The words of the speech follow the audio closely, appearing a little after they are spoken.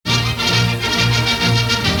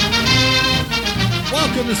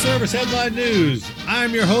Welcome to Service Headline News.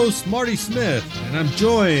 I'm your host, Marty Smith, and I'm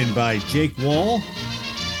joined by Jake Wall.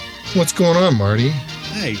 What's going on, Marty?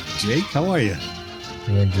 Hey, Jake, how are you?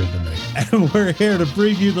 Doing good tonight. And we're here to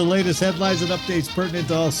bring you the latest headlines and updates pertinent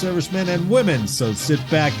to all servicemen and women. So sit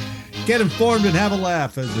back, get informed, and have a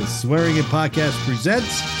laugh as the Swearing In Podcast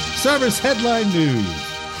presents Service Headline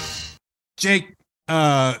News. Jake,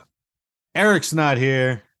 Eric's not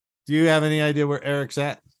here. Do you have any idea where Eric's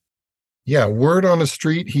at? Yeah, word on the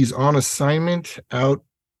street, he's on assignment out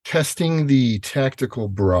testing the tactical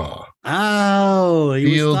bra. Oh, he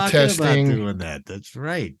Field was talking testing. about doing that. That's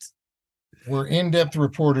right. We're in-depth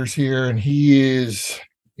reporters here, and he is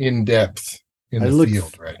in-depth in the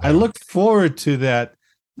field right now. I look forward to that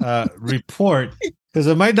report because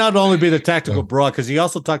it might not only be the tactical bra, because he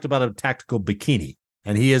also talked about a tactical bikini,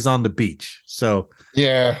 and he is on the beach. So,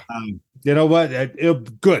 yeah, you know what?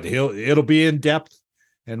 It'll be in depth.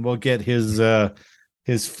 And we'll get his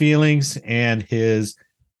feelings and his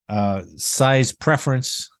size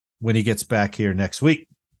preference when he gets back here next week.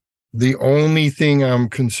 the only thing I'm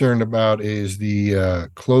concerned about is the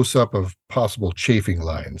close-up of possible chafing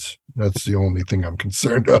lines. That's the only thing I'm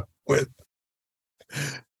concerned with.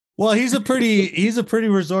 Well, he's a pretty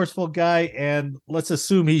resourceful guy, and let's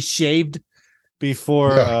assume he shaved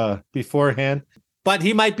beforehand. But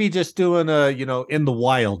he might be just doing a in the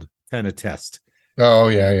wild kind of test. Oh,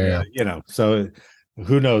 yeah. So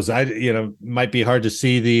who knows? Might be hard to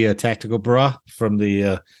see the tactical bra from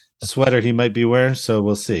the sweater he might be wearing. So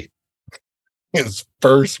we'll see. His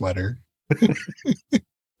fur sweater.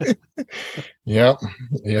 Yeah.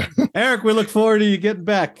 Eric, we look forward to you getting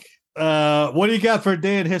back. What do you got for a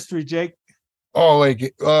day in history, Jake?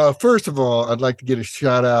 Oh, first of all, I'd like to get a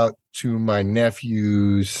shout out to my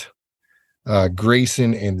nephews,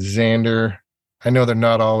 Grayson and Xander. I know they're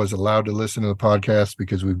not always allowed to listen to the podcast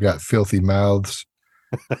because we've got filthy mouths,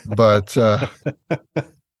 but the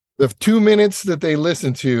 2 minutes that they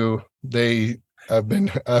listen to,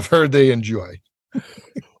 I've heard they enjoy.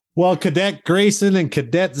 Well, Cadet Grayson and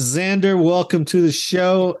Cadet Xander, welcome to the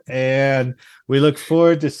show, and we look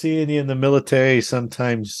forward to seeing you in the military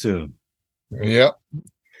sometime soon. Yep.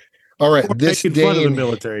 All right. Or this making day fun of the in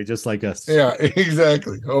military, just like us. Yeah,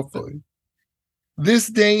 exactly. Hopefully. This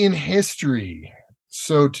day in history.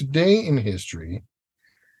 So today in history,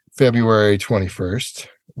 February 21st,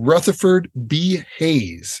 Rutherford B.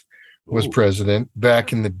 Hayes was president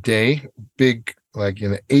back in the day, big, like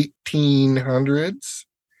in the 1800s.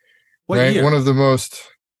 What right? year? One of the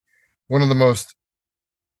most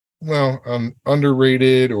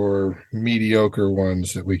underrated or mediocre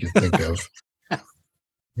ones that we could think of.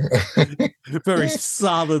 Very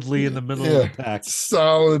solidly in the middle of the pack.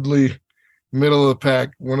 Solidly middle of the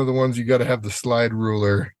pack. One of the ones you got to have the slide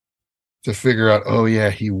ruler to figure out, oh yeah,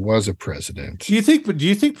 he was a president. Do you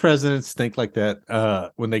think presidents think like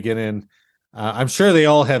that when they get in? I'm sure they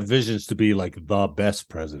all have visions to be like the best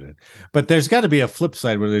president, but there's got to be a flip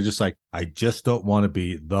side where they're just like, I just don't want to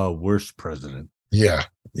be the worst president. Yeah.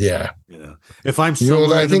 If I'm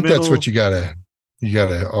I think that's what you gotta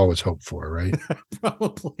always hope for, right?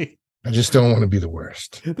 Probably. I just don't want to be the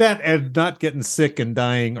worst. That and not getting sick and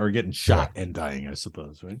dying, or getting shot and dying, I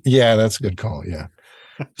suppose, right? Yeah, that's a good call. Yeah.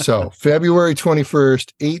 So February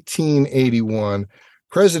 21st, 1881,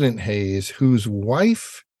 President Hayes, whose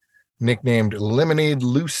wife nicknamed Lemonade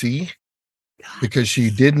Lucy because she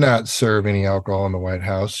did not serve any alcohol in the White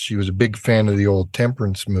House. She was a big fan of the old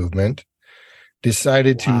temperance movement,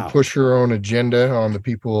 decided to push her own agenda on the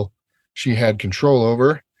people she had control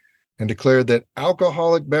over, and declared that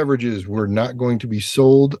alcoholic beverages were not going to be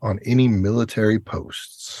sold on any military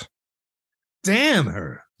posts. Damn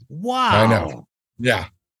her. Wow. I know. Yeah.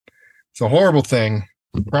 It's a horrible thing.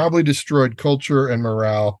 Probably destroyed culture and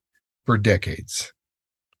morale for decades.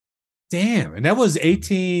 Damn. And that was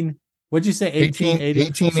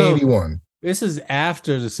 1881? So, this is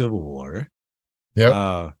after the Civil War.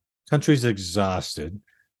 Yep. Country's exhausted.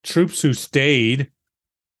 Troops who stayed,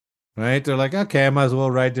 right? They're like, okay, I might as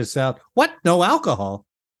well ride this out. What? No alcohol?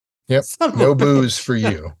 Yep. No booze for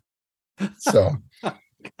you. So,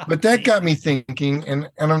 but that got me thinking, and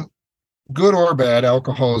I'm good or bad,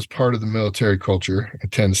 alcohol is part of the military culture.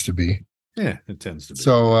 It tends to be. Yeah, it tends to be.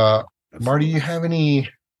 So, Marty, you have any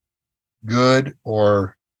good,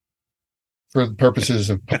 or for the purposes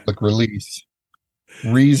of public release,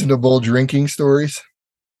 reasonable drinking stories?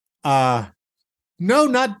 No,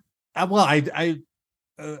 not well.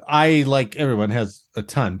 I like everyone has a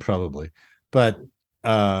ton probably, but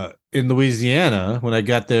in Louisiana, when I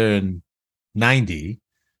got there in '90,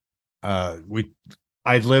 I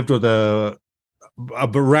lived with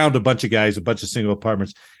around a bunch of guys, a bunch of single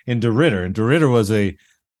apartments in DeRidder. And DeRidder was a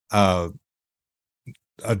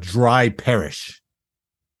dry parish.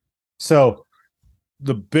 So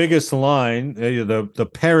the biggest line, the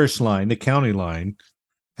parish line, the county line,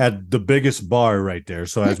 had the biggest bar right there.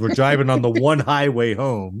 So as we're driving on the one highway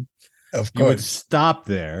home, you would stop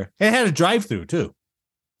there. It had a drive-through too.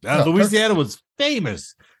 Louisiana was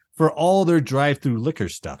famous for all their drive-through liquor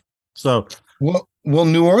stuff. So well,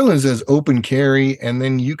 New Orleans has open carry, and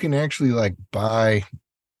then you can actually like buy.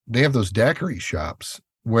 They have those daiquiri shops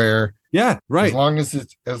where as long as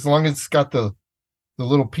it's got the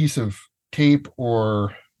little piece of tape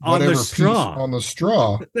or whatever on the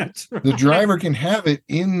straw, that's right. The driver can have it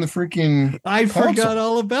in the freaking console. Forgot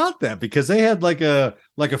all about that because they had like a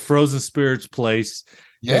frozen spirits place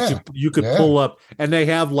that you could pull up, and they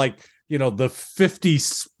have like, the 50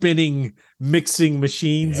 spinning mixing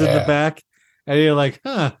machines in the back, and you're like,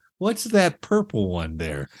 what's that purple one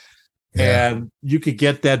there? And you could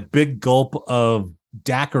get that big gulp of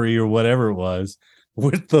daiquiri or whatever it was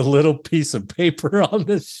with the little piece of paper on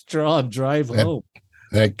the straw and drive home.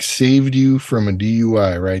 That saved you from a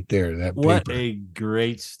DUI right there. That what paper. A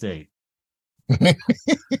great state.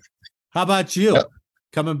 How about you?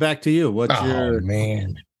 Coming back to you. What's your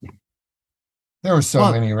man? There were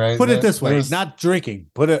so many, right? Put it this way, not drinking.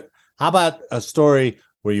 How about a story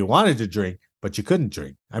where you wanted to drink, but you couldn't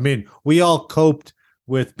drink? I mean, we all coped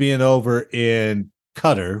with being over in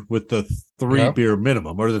Qatar with the 3 beer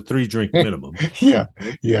minimum or the 3 drink minimum.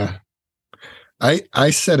 Yeah. I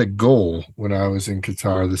set a goal when I was in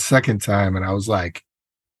Qatar the second time, and I was like,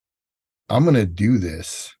 I'm gonna do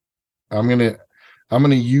this. I'm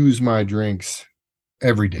gonna use my drinks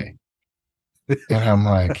every day. And I'm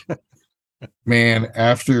like, man,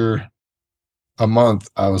 after a month,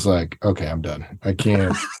 I was like, okay, I'm done. I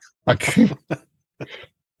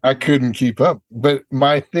couldn't keep up. But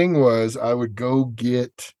my thing was I would go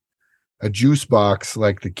get a juice box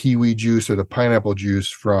like the kiwi juice or the pineapple juice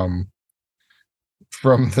from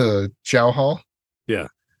the chow hall. Yeah.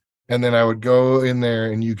 And then I would go in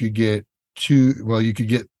there and you could get 2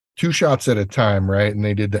 shots at a time, right? And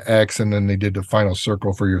they did the X and then they did the final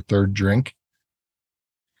circle for your third drink.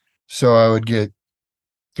 So I would get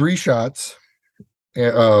 3 shots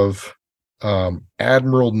of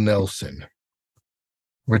Admiral Nelson,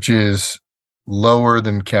 which is lower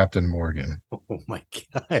than Captain Morgan. Oh my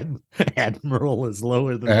God. Admiral is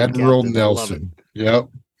lower than Admiral Nelson. Yep.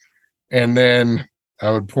 And then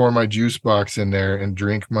I would pour my juice box in there and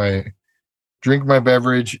drink my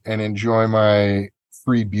beverage and enjoy my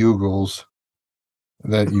free bugles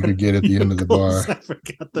that you could get at the end of the bar. I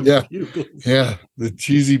forgot the bugles. Yeah, the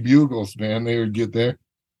cheesy bugles, man. They would get there.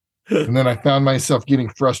 And then I found myself getting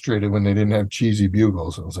frustrated when they didn't have cheesy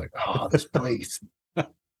bugles. I was like, oh, this place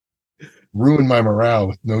ruined my morale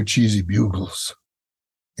with no cheesy bugles.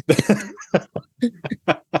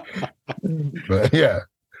 But yeah.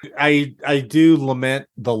 I do lament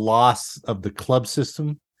the loss of the club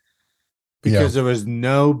system because there was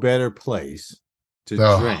no better place to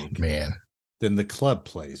drink than the club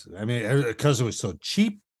place. I mean, because it was so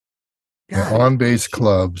cheap. The on-base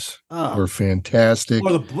clubs were fantastic.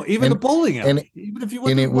 Or the bowling alley. Even if you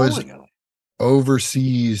went to the bowling alley.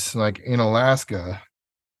 Overseas, like in Alaska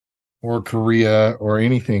or Korea or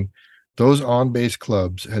anything, those on-base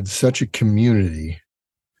clubs had such a community.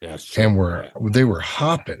 Yeah, and they were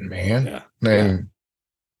hopping, man. It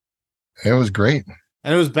was great.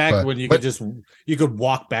 And it was back when you could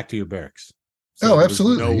walk back to your barracks. So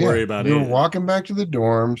absolutely. No worry about it. You were walking back to the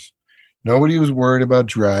dorms. Nobody was worried about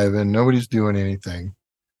driving. Nobody's doing anything.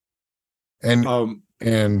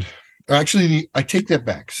 And actually, I take that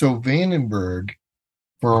back. So Vandenberg,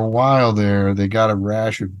 for a while there, they got a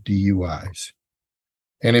rash of DUIs.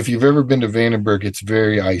 And if you've ever been to Vandenberg, it's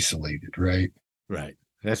very isolated, right? Right.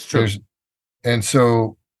 That's true. And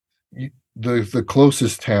so the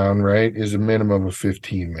closest town, right, is a minimum of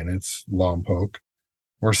 15 minutes, Lompoc,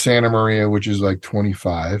 or Santa Maria, which is like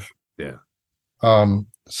 25. Yeah.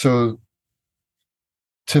 So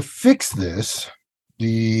to fix this,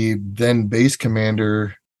 the then base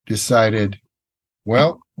commander decided,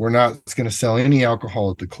 well, we're not going to sell any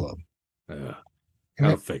alcohol at the club. And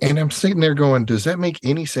I'm sitting there going, does that make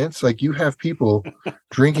any sense? Like, you have people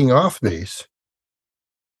drinking off base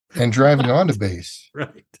and driving onto base,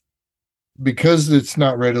 right? Because it's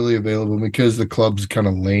not readily available, because the club's kind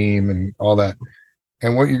of lame and all that.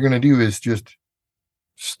 And what you're going to do is just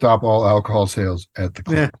stop all alcohol sales at the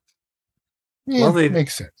club. Yeah, well, it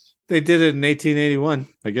makes sense. They did it in 1881.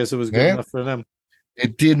 I guess it was good enough for them.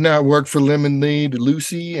 It did not work for Lemonade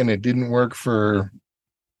Lucy, and it didn't work for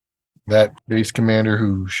that base commander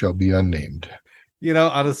who shall be unnamed.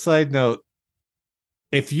 On a side note,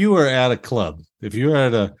 if you were at a club, if you were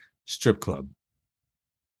at a strip club,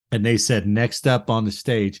 and they said next up on the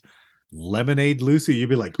stage, Lemonade Lucy, you'd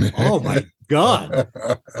be like, oh my God,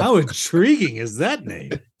 how intriguing is that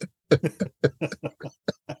name?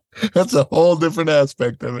 That's a whole different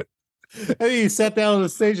aspect of it. And then you sat down on the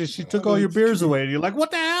stage and she took all your beers away, and you're like,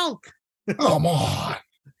 what the hell? Come on.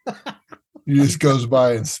 He just goes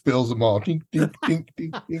by and spills them all. Dink, dink, dink,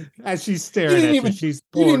 dink, dink. As she's staring at you, she's You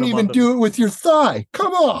pouring didn't even do it with your thigh.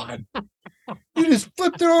 Come on. You just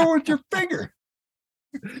flipped it over with your finger.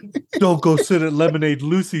 Don't go sit at Lemonade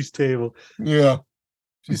Lucy's table. Yeah.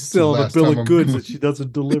 She's still on the bill of goods that she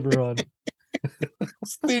doesn't deliver on.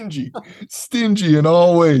 Stingy in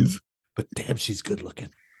all ways. But damn, she's good looking.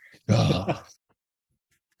 Oh.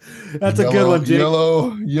 That's a good one, Jake.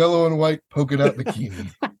 Yellow and white polka dot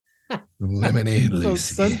bikini. Lemonade Lucy.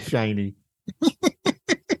 So sunshiny.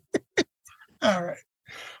 All right.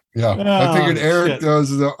 Yeah. I figured Eric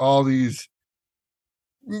does all these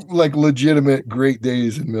like legitimate great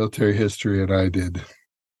days in military history, and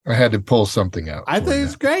I had to pull something out. I think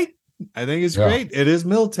it's great. Great. It is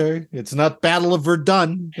military. It's not Battle of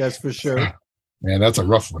Verdun, that's for sure. Man, that's a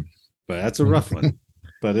rough one. But that's a rough one.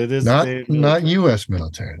 But it is not U.S.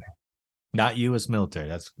 military. Not U.S. military.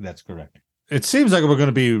 That's correct. It seems like we're going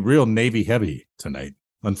to be real Navy heavy tonight,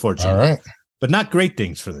 unfortunately. All right. But not great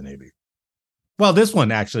things for the Navy. Well, this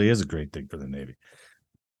one actually is a great thing for the Navy.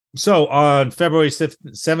 So on February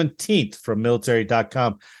 17th from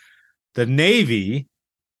military.com, the Navy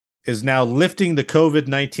is now lifting the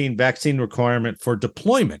COVID-19 vaccine requirement for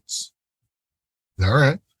deployments. All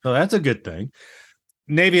right. So that's a good thing.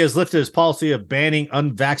 Navy has lifted its policy of banning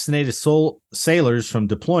unvaccinated sailors from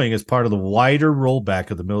deploying as part of the wider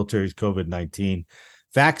rollback of the military's COVID-19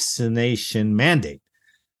 vaccination mandate.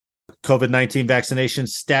 COVID-19 vaccination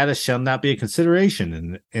status shall not be a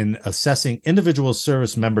consideration in assessing individual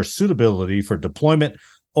service member suitability for deployment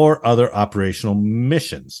or other operational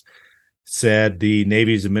missions, said the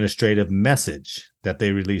Navy's administrative message that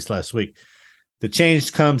they released last week. The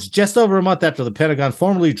change comes just over a month after the Pentagon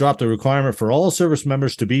formally dropped the requirement for all service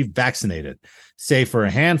members to be vaccinated, save for a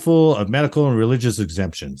handful of medical and religious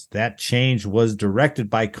exemptions. That change was directed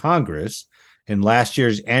by Congress in last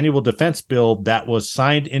year's annual defense bill that was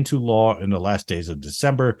signed into law in the last days of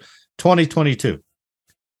December 2022.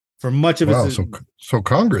 For much of it, so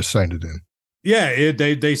Congress signed it in. Yeah,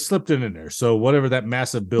 they slipped it in there. So whatever that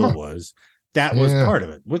massive bill was, that was part of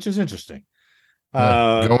it, which is interesting.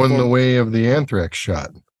 Going the way of the anthrax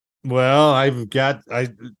shot. Well, I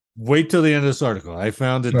wait till the end of this article. I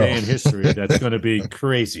found a day in history that's going to be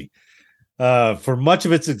crazy. For much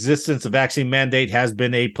of its existence, the vaccine mandate has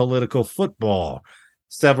been a political football.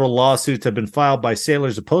 Several lawsuits have been filed by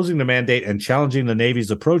sailors opposing the mandate and challenging the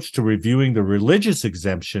Navy's approach to reviewing the religious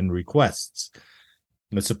exemption requests.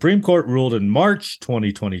 The Supreme Court ruled in March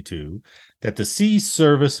 2022 that the Sea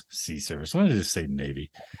Service, why did I just say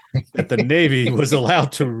Navy? That the Navy was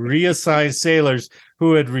allowed to reassign sailors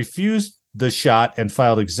who had refused the shot and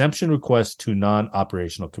filed exemption requests to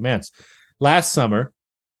non-operational commands. Last summer,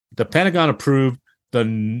 the Pentagon approved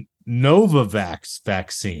the Novavax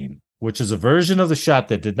vaccine, which is a version of the shot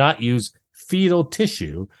that did not use fetal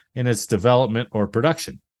tissue in its development or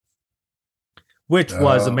production, which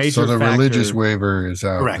was a major factor. So the religious waiver is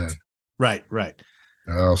out. Correct. Then. Right.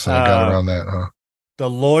 Oh, so I got around that, huh? The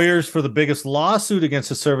lawyers for the biggest lawsuit against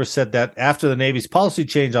the service said that after the Navy's policy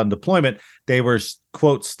change on deployment, they were,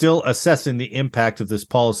 quote, still assessing the impact of this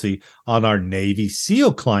policy on our Navy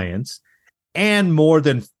SEAL clients and more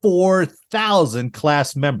than 4,000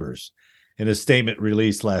 class members in a statement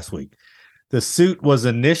released last week. The suit was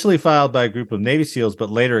initially filed by a group of Navy SEALs, but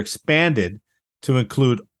later expanded to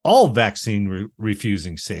include all vaccine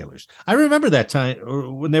refusing sailors. I remember that time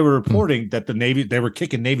when they were reporting that the Navy, they were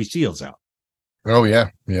kicking Navy SEALs out. Oh, yeah.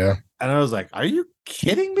 Yeah. And I was like, are you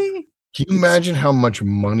kidding me? Can you imagine how much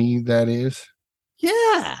money that is?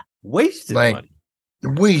 Yeah. Wasted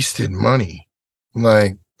money.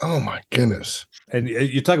 Like, oh my goodness. And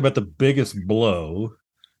you talk about the biggest blow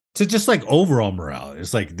to just like overall morale.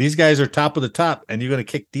 It's like these guys are top of the top and you're going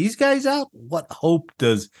to kick these guys out? What hope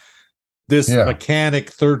does this mechanic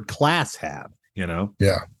third class have,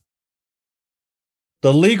 Yeah.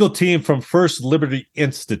 The legal team from First Liberty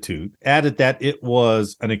Institute added that it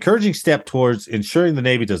was an encouraging step towards ensuring the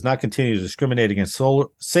Navy does not continue to discriminate against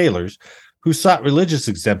sailors who sought religious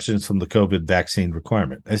exemptions from the COVID vaccine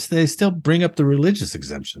requirement. They still bring up the religious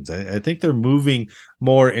exemptions. I think they're moving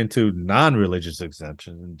more into non-religious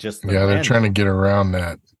exemptions and just they're trying to get around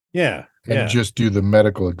that. Yeah. And just do the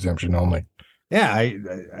medical exemption only. Yeah, I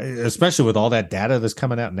especially with all that data that's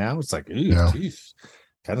coming out now, it's like, Yeah. geez,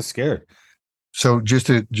 kind of scared. So just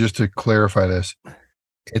to clarify this,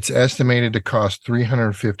 it's estimated to cost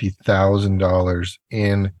 $350,000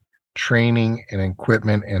 in training and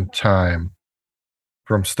equipment and time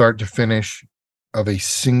from start to finish of a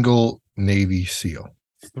single Navy SEAL.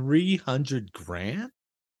 300 grand?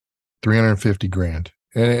 350 grand.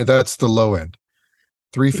 And that's the low end.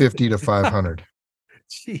 350 to 500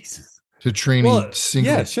 Jesus. to training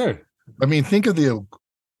single. Yeah, sure. I mean, think about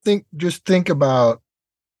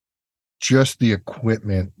just the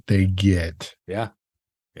equipment they get. Yeah.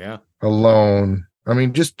 Yeah. Alone. I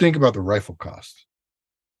mean, just think about the rifle cost.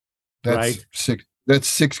 That's Right. That's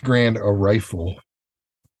 $6,000 a rifle,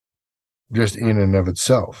 just in and of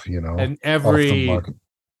itself, you know. And off the market.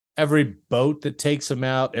 every boat that takes them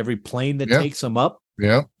out, every plane that Yep. takes them up.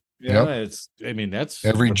 Yep. Yeah, Yep. that's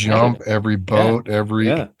Every repetitive. jump, every boat,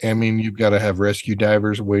 Yeah. I mean, you've got to have rescue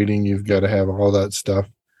divers waiting. You've got to have all that stuff.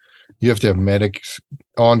 You have to have medics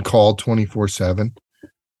on call 24/7,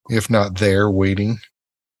 if not there waiting.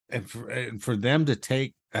 And for them to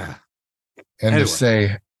take, And Anyway. to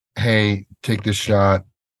say, hey, take this shot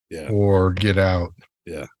yeah, or get out.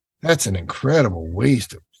 Yeah. That's an incredible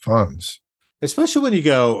waste of funds. especially when you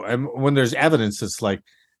go and when there's evidence, it's like,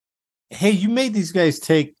 hey, you made these guys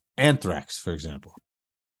take anthrax, for example.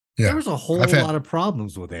 Yeah. There was a whole I've had- lot of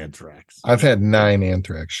problems with anthrax. I've had 9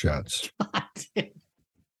 anthrax shots.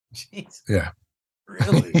 Jeez. Yeah.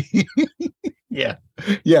 Really? Yeah.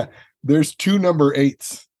 Yeah. There's 2 number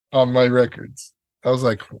 8s on my records. I was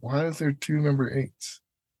like, why is there 2 number 8s?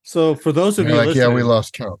 So for those of And you they're like, yeah, we listening,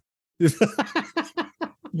 lost count.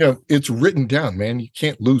 Yeah, it's written down, man. You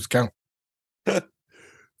can't lose count. for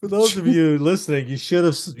those of you listening, you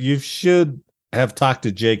should have talked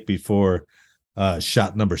to Jake before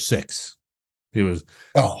shot number 6. He was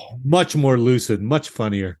much more lucid, much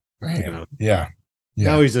funnier. Man. You know. Yeah.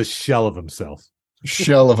 Yeah. Now he's a shell of himself.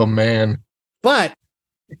 Shell of a man. But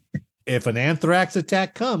if an anthrax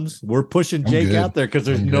attack comes, we're pushing I'm Jake good. out there because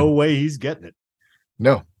there's I'm no good. way he's getting it.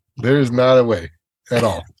 No, there's not a way at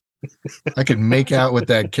all. I could make out with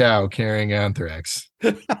that cow carrying anthrax.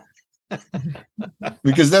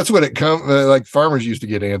 Because that's what it comes like. Farmers used to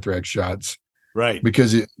get anthrax shots Right.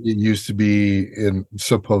 because it used to be in,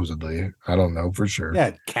 supposedly, I don't know for sure.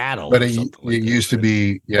 Yeah, cattle. But or it something like that, used to right?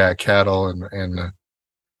 be, yeah, cattle and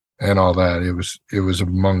all that. It was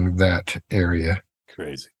among that area.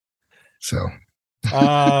 Crazy. So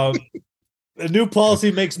The new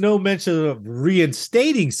policy makes no mention of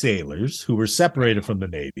reinstating sailors who were separated from the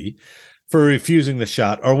Navy for refusing the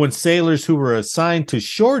shot, or when sailors who were assigned to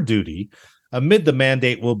shore duty amid the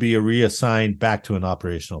mandate will be reassigned back to an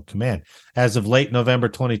operational command. As of late November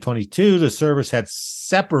 2022, the service had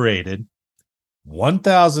separated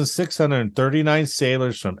 1,639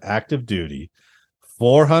 sailors from active duty,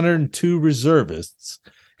 402 reservists,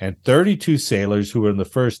 and 32 sailors who were in the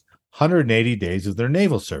first 180 days of their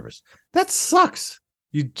naval service. That sucks.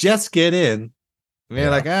 You just get in, and they're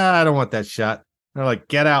like, I don't want that shot. They're like,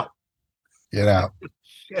 get out. get out.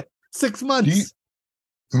 6 months.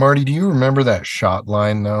 Marty, do you remember that shot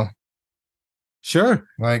line though? Sure.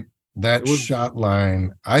 Like that It was- shot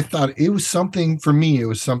line, I thought it was something for me. It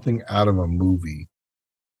was something out of a movie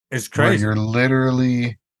It's where crazy. you're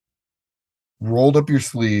literally rolled up your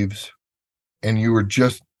sleeves and you were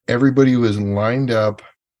just, everybody was lined up,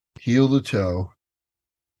 heel to toe.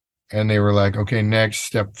 And they were like, okay, next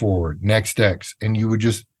step forward, next X. And you would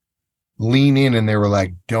just lean in and they were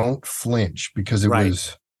like, don't flinch because it Right.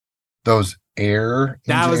 was those air.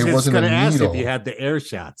 I was it just wasn't going a to ask needle. if you had the air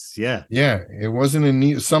shots. Yeah. Yeah, it wasn't a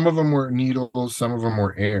needle. Some of them were needles, some of them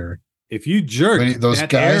were air. If you jerked, But those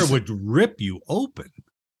that air guys- would rip you open.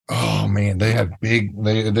 Oh man, they had they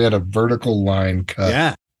had a vertical line cut.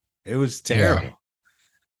 Yeah. It was terrible.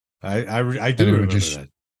 I do And it would remember just- that.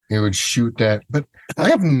 It would shoot that, but I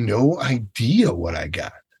have no idea what I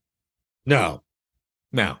got. No.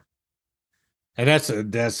 And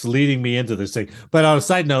that's leading me into this thing. But on a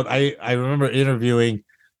side note, I remember interviewing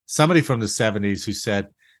somebody from the 70s who said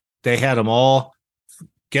they had them all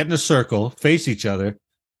get in a circle, face each other,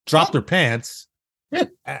 drop their pants,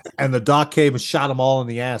 and the doc came and shot them all in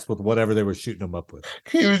the ass with whatever they were shooting them up with.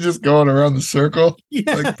 He was just going around the circle.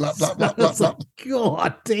 Yeah. Like, blah, blah, blah, blah, blah.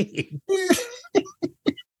 God damn.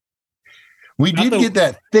 We Not did the- get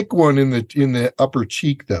that thick one in the upper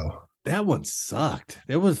cheek though. That one sucked.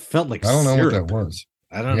 It felt like I don't know syrup. what that was.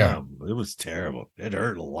 I don't Yeah. know. It was terrible. It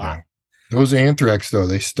hurt a lot. Those anthrax though,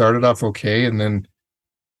 they started off okay, and then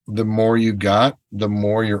the more you got, the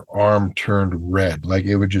more your arm turned red. Like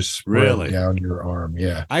it would just spread Really? down your arm.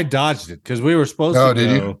 Yeah. I dodged it because we were supposed Oh, to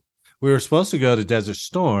did you? go. we were supposed to go to Desert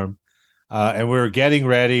Storm, and we were getting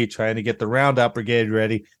ready, trying to get the Roundup Brigade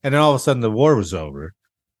ready, and then all of a sudden the war was over.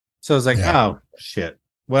 So I was like, oh, shit.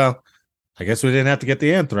 Well, I guess we didn't have to get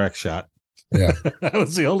the anthrax shot. Yeah. That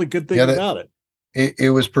was the only good thing about it. It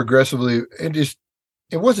was progressively, it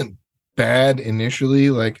wasn't bad initially,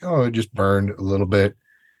 like, oh, it just burned a little bit.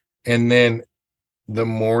 And then the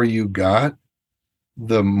more you got,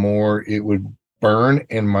 the more it would burn,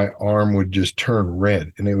 and my arm would just turn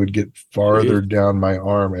red, and it would get farther down my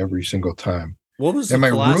arm every single time. What was and the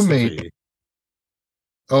my philosophy?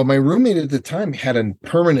 My roommate at the time had a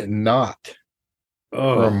permanent knot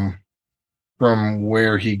from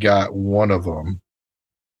where he got one of them.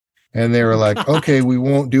 And they were like, okay, we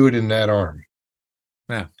won't do it in that arm.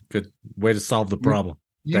 Yeah, good way to solve the problem.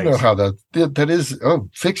 You know how that is. Oh,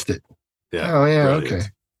 fixed it. Yeah. Oh, yeah. Brilliant. Okay.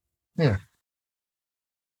 Yeah.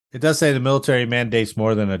 It does say the military mandates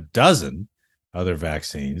more than a dozen other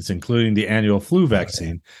vaccines, including the annual flu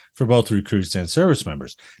vaccine for both recruits and service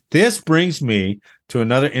members. This brings me to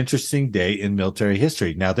another interesting day in military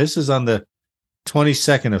history. Now, this is on the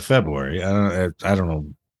 22nd of February. I don't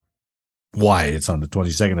know why it's on the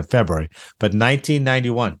 22nd of February, but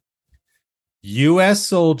 1991, U.S.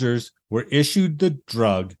 soldiers were issued the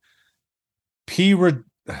drug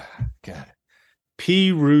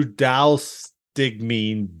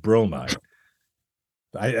pyrrolidostigmine bromide.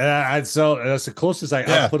 So that's the closest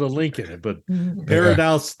I'll put a link in it, but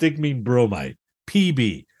pyrrolidostigmine bromide,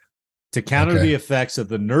 PB, to counter the effects of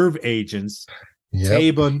the nerve agents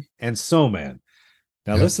Tabun and Soman.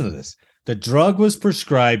 Now listen to this. The drug was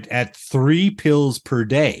prescribed at 3 pills per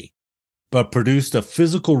day, but produced a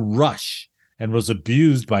physical rush and was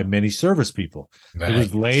abused by many service people.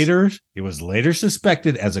 Nice. It was later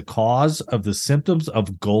suspected as a cause of the symptoms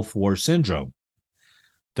of Gulf War syndrome.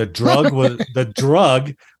 The drug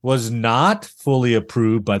was not fully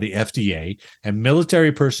approved by the FDA, and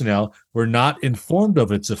military personnel were not informed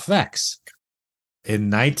of its effects.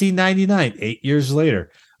 In 1999, 8 years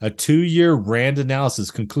later, a 2-year RAND analysis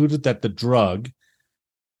concluded that the drug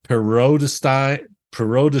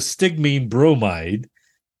pyrrolidostigmine bromide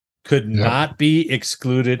could not be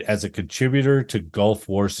excluded as a contributor to Gulf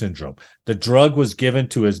War syndrome. The drug was given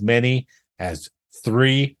to as many as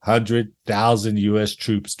 300,000 U.S.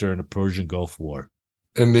 troops during the Persian Gulf War.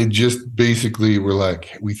 And they just basically were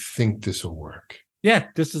like, we think this will work. Yeah,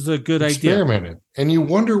 this is a good idea. Experimented. And you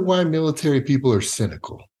wonder why military people are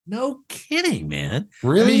cynical. No kidding, man.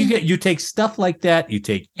 Really? I mean, you take stuff like that. You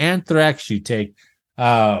take anthrax. You take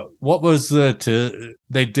what was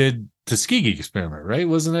they did Tuskegee experiment, right?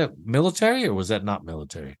 Wasn't it military or was that not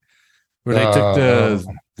military? Where they took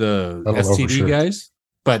the STD guys?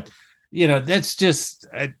 But you know, that's just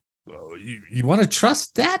you want to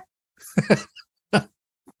trust that?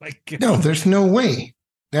 No, there's no way.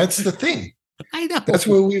 That's the thing. I know. That's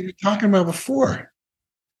what we were talking about before.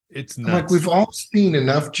 It's nuts. Like we've all seen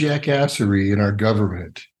enough jackassery in our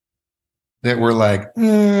government that we're like,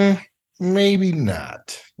 maybe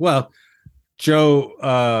not. Well,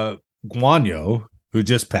 Joe Guanyo, who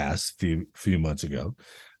just passed a few months ago,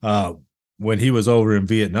 when he was over in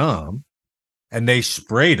Vietnam, and they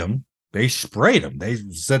sprayed him. They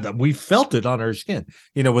said that we felt it on our skin,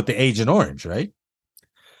 with the Agent Orange, right?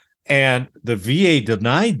 And the VA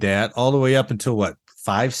denied that all the way up until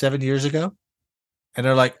 5-7 years ago. And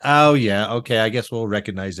they're like, oh, yeah, okay, I guess we'll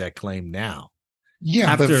recognize that claim now.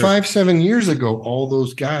 Yeah, but 5-7 years ago, all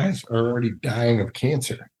those guys are already dying of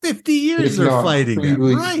cancer. 50 years they're fighting it.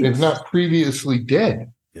 Right. If not previously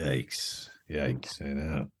dead. Yikes. I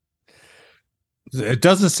know. It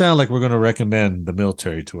doesn't sound like we're going to recommend the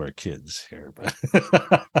military to our kids here.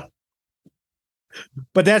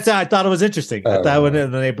 But that's I thought it was interesting. I thought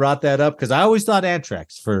when they brought that up, because I always thought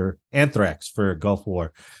anthrax for Gulf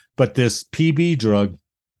War. But this PB drug,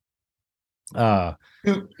 to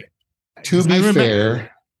be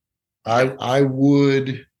fair, I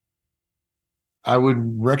would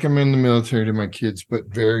recommend the military to my kids, but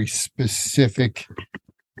very specific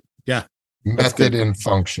method and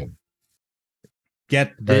function.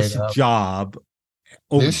 Get this job.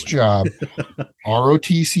 This job,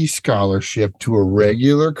 ROTC scholarship to a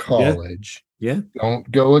regular college. Yeah. Don't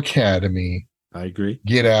go academy. I agree.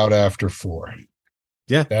 Get out after 4.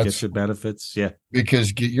 Yeah, get your benefits. Yeah.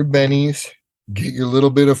 Because get your bennies, get your little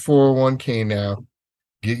bit of 401k now,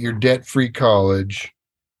 get your debt-free college,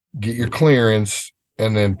 get your clearance,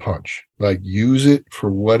 and then punch. Like, use it for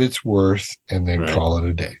what it's worth and then call it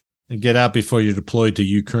a day. And get out before you're deployed to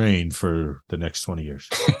Ukraine for the next 20 years.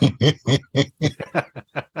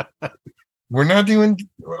 We're not doing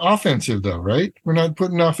offensive, though, right? We're not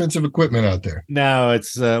putting offensive equipment out there. No,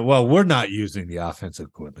 it's, we're not using the offensive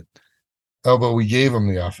equipment. Oh, but we gave them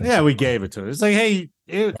the offense. Yeah, we gave it to her. It's like, hey,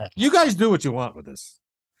 you guys do what you want with this.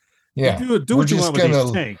 Yeah, do what you want with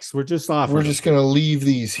these tanks. We're just offering. We're just going to leave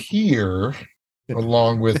these here,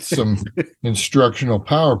 along with some instructional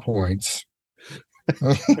PowerPoints.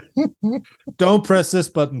 Don't press this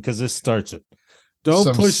button because this starts it. Don't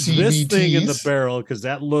Some push this thing in the CVTs. barrel because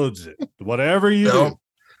that loads it. Whatever you do.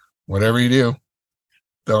 Whatever you do,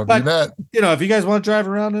 don't do that. If you guys want to drive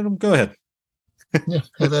around in them, go ahead. Yeah,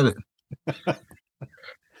 have at it.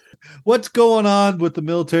 What's going on with the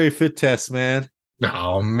military fit test, man?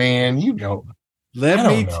 Oh man, Let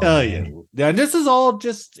me tell you. And this is all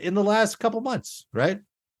just in the last couple months, right?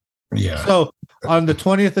 Yeah. So on the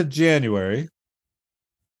 20th of January,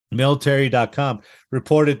 military.com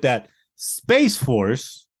reported that Space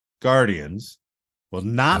Force Guardians will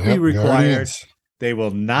not be required. Guardians. They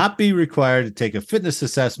will not be required to take a fitness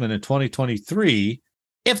assessment in 2023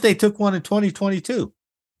 if they took one in 2022.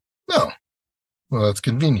 No. Well, that's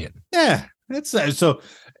convenient. Yeah, that's so.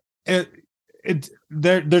 They're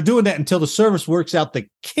doing that until the service works out the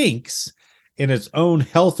kinks in its own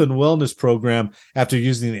health and wellness program after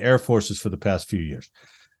using the Air Forces for the past few years.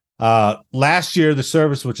 Last year, the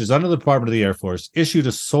service, which is under the Department of the Air Force, issued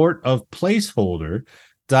a sort of placeholder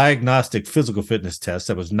diagnostic physical fitness test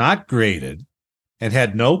that was not graded and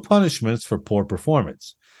had no punishments for poor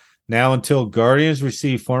performance. Now, until Guardians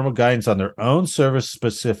receive formal guidance on their own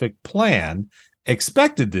service-specific plan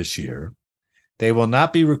expected this year, they will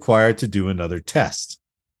not be required to do another test.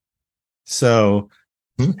 So,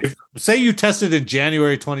 say you tested in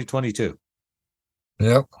January 2022.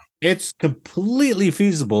 Yep. It's completely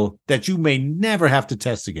feasible that you may never have to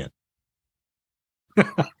test again.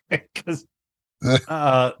 Because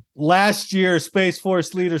last year, Space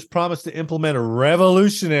Force leaders promised to implement a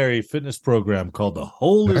revolutionary fitness program called the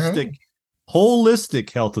Holistic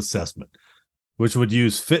Health Assessment, which would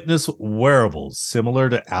use fitness wearables similar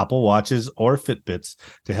to Apple Watches or Fitbits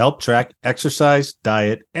to help track exercise,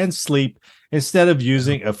 diet, and sleep instead of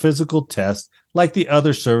using a physical test like the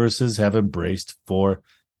other services have embraced for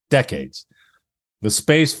decades. The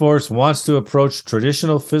Space Force wants to approach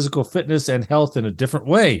traditional physical fitness and health in a different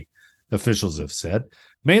way, officials have said,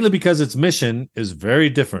 mainly because its mission is very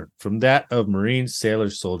different from that of Marines,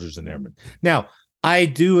 sailors, soldiers, and airmen. Now, I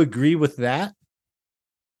do agree with that.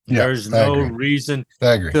 Yeah, there's no reason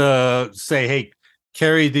to say, hey,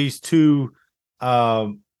 carry these two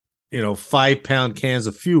 5-pound cans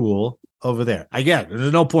of fuel over there. I get it.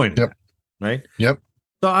 There's no point in that, right? Yep.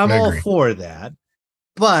 So I'm all for that.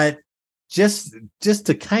 But just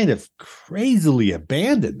to kind of crazily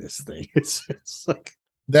abandon this thing, it's like,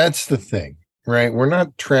 that's the thing, right? We're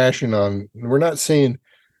not saying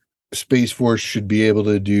Space Force should be able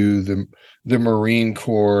to do the Marine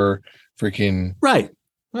Corps freaking right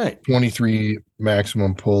 23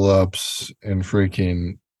 maximum pull-ups and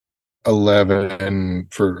freaking 11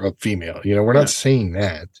 for a female. We're not saying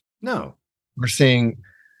that. No. We're saying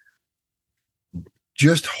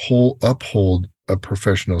just uphold a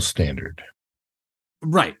professional standard.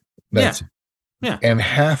 Right. That's it. Yeah. And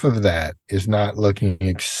half of that is not looking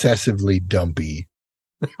excessively dumpy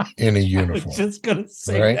in a uniform. I was just gonna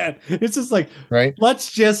say that. It's just like,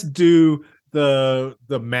 let's just do the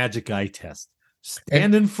magic eye test.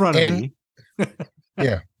 Stand in front of me.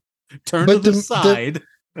 Yeah. Turn to the side.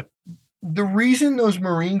 The reason those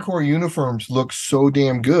Marine Corps uniforms look so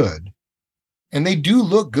damn good, and they do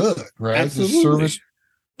look good, right? Absolutely. The service,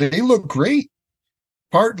 they look great.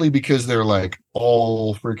 Partly because they're like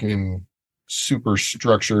all freaking super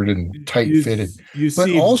structured and tight fitted,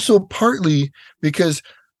 but also partly because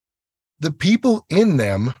the people in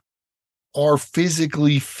them are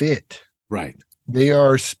physically fit. Right. They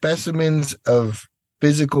are specimens of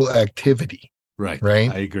physical activity. Right.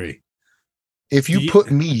 Right. I agree. If you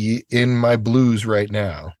put me in my blues right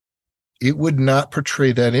now, it would not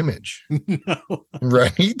portray that image. No.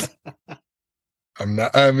 Right.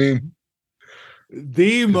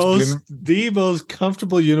 The most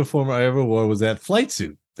comfortable uniform I ever wore was that flight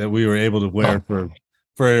suit that we were able to wear for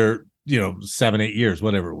 7-8 years,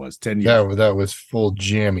 whatever it was, 10 years. That was full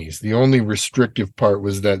jammies. The only restrictive part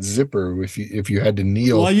was that zipper. If you had to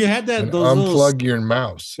kneel, well, you had that and unplug your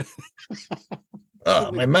mouse.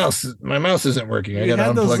 My mouse isn't working. I got to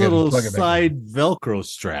unplug it and plug it back. Side Velcro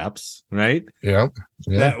straps, right? Yeah.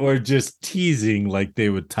 That were just teasing like they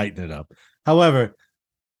would tighten it up. However,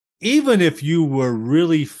 even if you were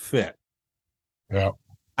really fit,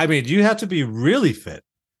 you have to be really fit.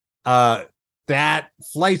 That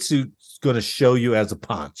flight suit's going to show you as a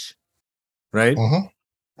paunch, right? Uh-huh.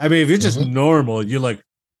 If you're just normal, you look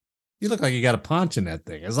like you got a paunch in that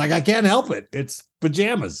thing. It's like, I can't help it. It's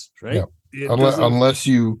pajamas, right? Yeah. Unless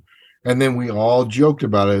you And then we all joked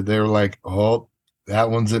about it. They were like, "Oh, that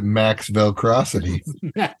one's at max velocity."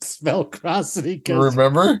 Max velocity.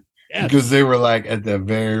 Remember? Yes. Because they were like at the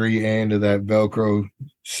very end of that Velcro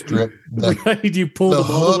strip. Right, you pulled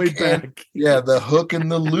them all the way back. The hook and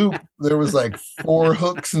the loop. There was like 4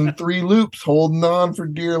 hooks and 3 loops holding on for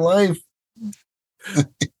dear life.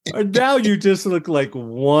 And now you just look like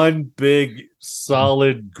one big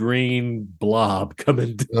solid green blob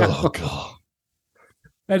coming down. Oh God.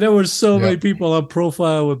 And there were so many people on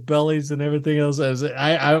profile with bellies and everything else.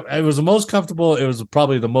 I was the most comfortable. It was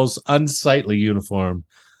probably the most unsightly uniform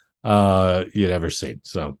you'd ever seen.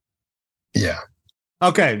 So, yeah.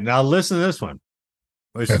 Okay, now listen to this one.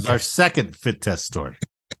 This is our second fit test story.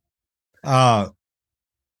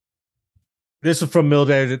 This is from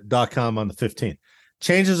military.com on the 15th.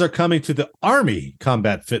 Changes are coming to the Army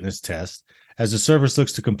combat fitness test as the service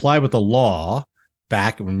looks to comply with the law.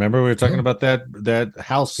 Remember we were talking about that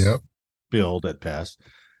House bill that passed.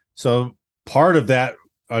 So part of that,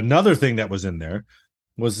 another thing that was in there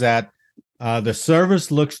was that the service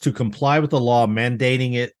looks to comply with the law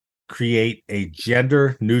mandating it create a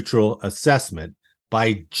gender neutral assessment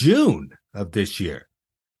by June of this year.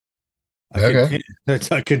 It's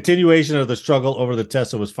a continuation of the struggle over the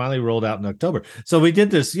test that was finally rolled out in October. So we did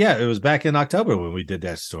this. Yeah, it was back in October when we did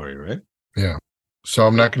that story, right? Yeah. So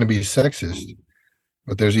I'm not going to be sexist,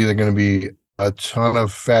 but there's either going to be a ton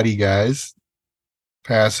of fatty guys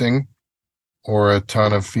passing or a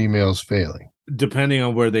ton of females failing. Depending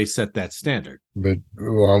on where they set that standard. But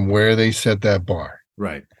on where they set that bar.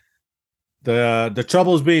 Right. The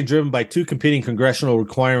trouble is being driven by 2 competing congressional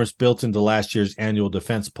requirements built into last year's annual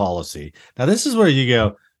defense policy. Now, this is where you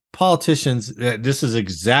go, politicians, this is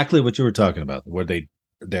exactly what you were talking about, where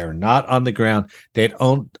they're not on the ground. They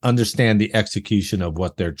don't understand the execution of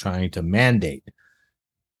what they're trying to mandate.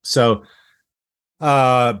 So,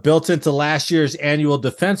 built into last year's annual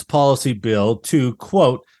defense policy bill to,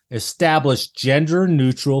 quote, establish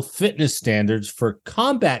gender-neutral fitness standards for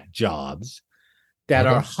combat jobs that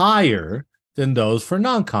are higher than those for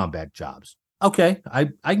non-combat jobs. Okay, I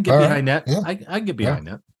can get behind that. Yeah. I can get behind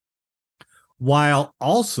that. While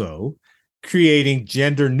also creating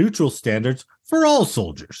gender-neutral standards for all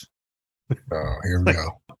soldiers. Oh, here we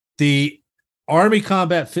go. The Army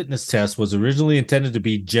combat fitness test was originally intended to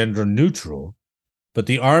be gender-neutral, but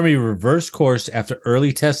the Army reversed course after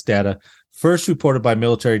early test data first reported by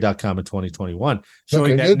military.com in 2021,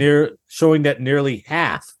 showing that nearly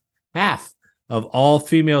half of all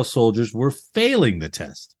female soldiers were failing the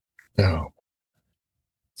test. No.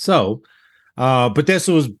 So, but this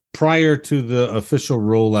was prior to the official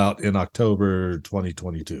rollout in October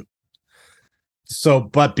 2022. So,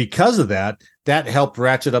 but because of that helped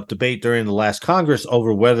ratchet up debate during the last Congress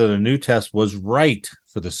over whether the new test was right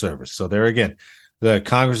for the service. So there again, the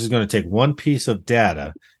Congress is going to take one piece of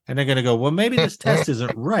data and they're going to go, well, maybe this test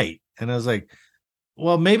isn't right. And I was like,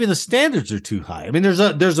 well, maybe the standards are too high. I mean, there's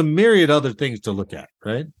a myriad other things to look at,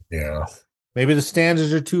 right? Yeah. Maybe the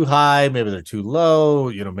standards are too high. Maybe they're too low.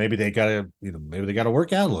 Maybe they gotta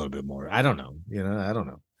work out a little bit more. I don't know. I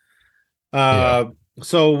don't know.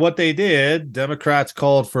 So what they did, Democrats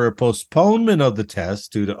called for a postponement of the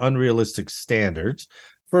test due to unrealistic standards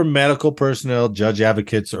for medical personnel, judge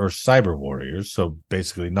advocates, or cyber warriors. So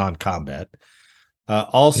basically non-combat.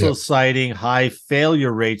 Citing high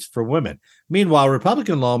failure rates for women. Meanwhile,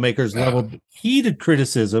 Republican lawmakers leveled heated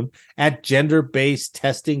criticism at gender-based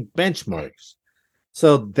testing benchmarks.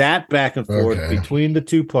 So that back and forth between the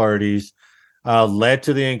two parties led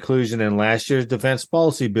to the inclusion in last year's defense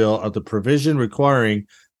policy bill of the provision requiring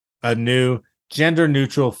a new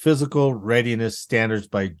gender-neutral physical readiness standards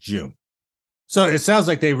by June. So it sounds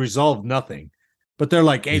like they resolved nothing, but they're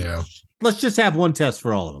like, hey, let's just have one test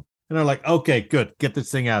for all of them. And they're like, okay, good. Get this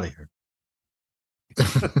thing out of here.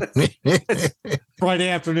 Friday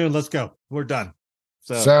afternoon. Let's go. We're done.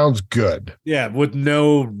 So sounds good. Yeah. With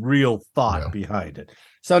no real thought behind it.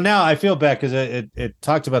 So now I feel bad because it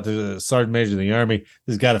talked about the sergeant major of the Army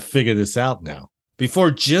has got to figure this out now before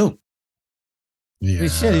June. Yeah. I mean,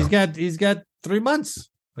 shit, he's got 3 months,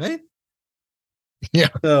 right? Yeah.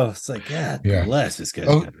 So it's like, God bless this guy.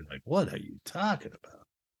 Like, what are you talking about?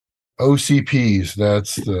 OCPs,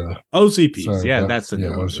 that's the OCPs. Sorry, that's the new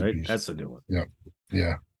one, OCPs. Right? That's the new one. Yeah.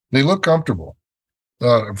 Yeah. They look comfortable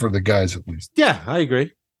for the guys, at least. Yeah, I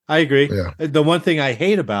agree. Yeah. The one thing I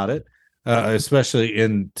hate about it, especially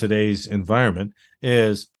in today's environment,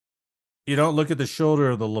 is you don't look at the shoulder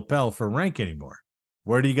of the lapel for rank anymore.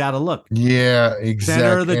 Where do you got to look? Yeah, exactly.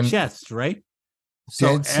 Center of the chest, right?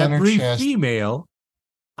 So every female,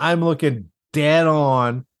 I'm looking dead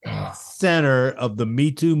on center of the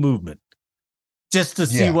Me Too movement. just to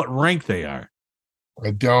see what rank they are.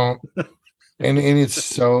 I don't. and it's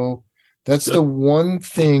so, that's the one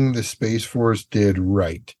thing the Space Force did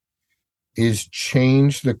right, is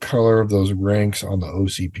change the color of those ranks on the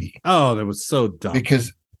OCP. Oh, that was so dumb.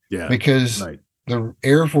 Because the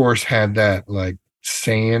Air Force had that like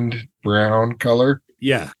sand brown color.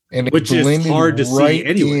 Yeah. And it which is hard to see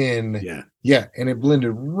anyway. And it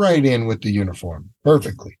blended right in with the uniform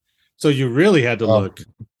perfectly. So you really had to look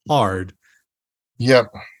hard. Yep.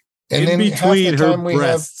 And in then between her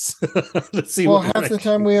breasts. Let's see. Well, half the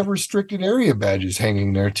time we have restricted area badges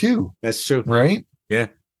hanging there too. That's true. Right? Yeah.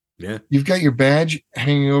 Yeah. You've got your badge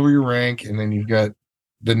hanging over your rank, and then you've got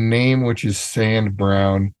the name, which is sand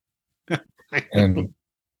brown. and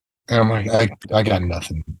I'm like, I got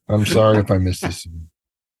nothing. I'm sorry if I missed this.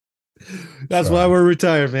 That's why we're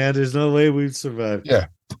retired, man. There's no way we'd survive. Yeah.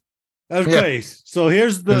 Okay. Yeah. So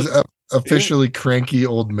here's the officially cranky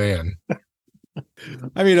old man.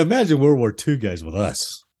 I mean, imagine World War II guys with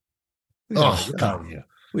us. Oh, God. Yeah.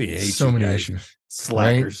 We hate so many guys. issues.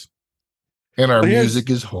 Slackers. Right? And our music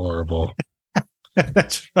is horrible.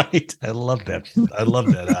 That's right. I love that. I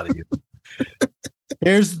love that out of you.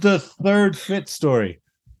 Here's the third fit story.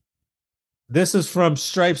 This is from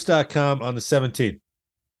stripes.com on the 17th.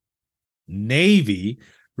 Navy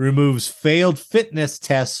removes failed fitness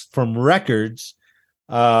tests from records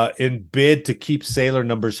in bid to keep sailor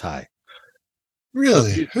numbers high.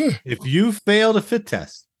 Really? If you failed a fit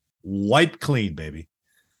test, wipe clean, baby.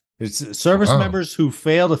 It's service members who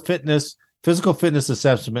failed a physical fitness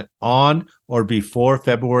assessment on or before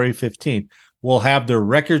February 15th will have their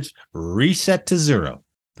records reset to 0,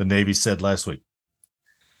 the Navy said last week.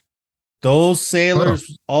 Those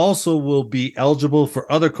sailors also will be eligible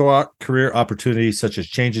for other career opportunities, such as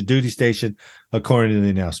change of duty station, according to the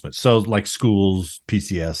announcement. So like schools,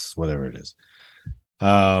 PCS, whatever it is.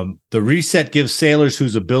 The reset gives sailors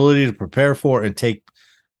whose ability to prepare for and take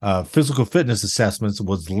physical fitness assessments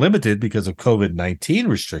was limited because of COVID-19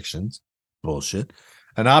 restrictions. Bullshit.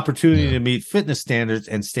 An opportunity to meet fitness standards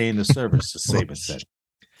and stay in the service, the statement said.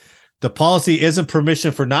 The policy isn't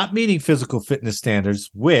permission for not meeting physical fitness standards,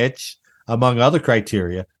 which, among other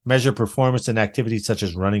criteria, measure performance in activities such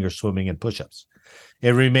as running or swimming and push-ups.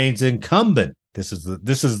 It remains incumbent. This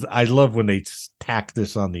is I love when they tack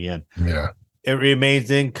this on the end. Yeah. It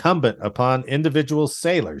remains incumbent upon individual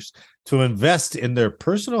sailors to invest in their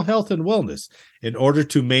personal health and wellness in order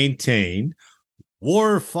to maintain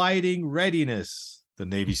war-fighting readiness, the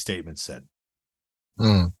Navy statement said.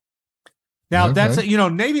 Now, that's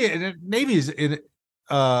Navy is in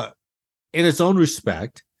its own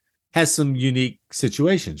respect has some unique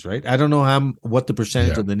situations, right? I don't know what the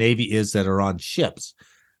percentage of the Navy is that are on ships,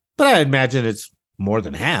 but I imagine it's more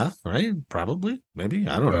than half, right? Probably, maybe.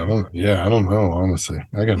 I don't know. I don't know. Honestly,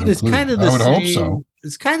 I got no clue. Kind of I would hope so.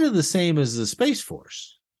 It's kind of the same as the Space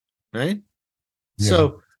Force, right? Yeah.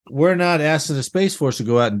 So we're not asking the Space Force to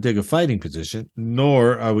go out and dig a fighting position,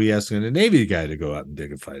 nor are we asking a Navy guy to go out and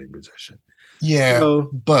dig a fighting position. Yeah,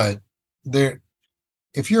 but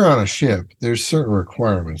if you're on a ship, there's certain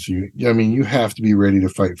requirements. You have to be ready to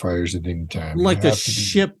fight fires at any time. Like a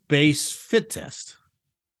ship-based fit test.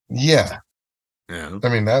 Yeah. Yeah. I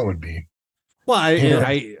mean, that would be. Well,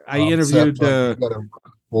 I interviewed.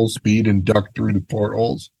 Full speed and duck through the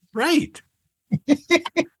portholes. Right.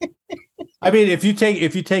 I mean, if you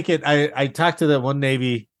take it, I talked to that one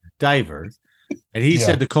Navy diver, and he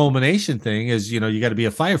said the culmination thing is, you got to be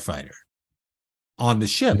a firefighter on the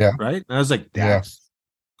ship, right? And I was like, that's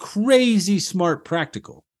crazy smart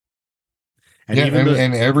practical. And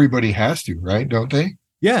and everybody has to, right? Don't they?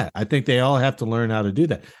 Yeah, I think they all have to learn how to do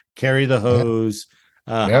that. Carry the hose,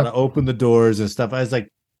 how to open the doors and stuff. I was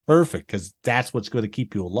like, perfect, because that's what's going to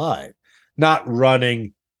keep you alive. Not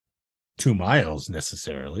running 2 miles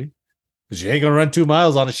necessarily, because you ain't going to run 2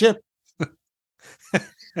 miles on a ship.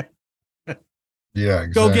 Yeah,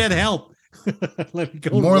 exactly. Go get help. Let me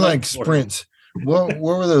go. More like sprints. What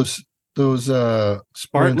were those sprints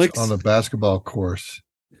on the basketball course?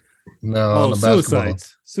 No, on the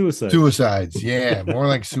suicides. Suicides. Yeah, more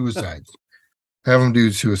like suicides. Have them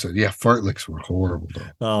do suicide. Yeah, fartleks were horrible though.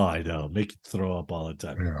 Oh, I know. Make you throw up all the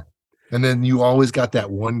time. Yeah. And then you always got that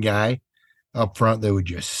one guy up front that would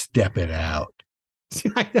just step it out.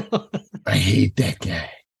 I know. I hate that guy.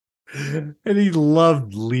 And he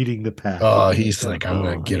loved leading the pack. Oh, he's like, I'm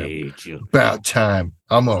going to get him. About time.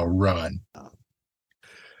 I'm going to run.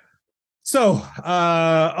 So,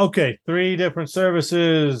 okay. 3 different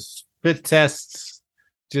services, fit tests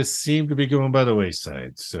just seem to be going by the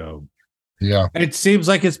wayside. So, yeah, it seems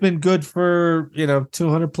like it's been good for,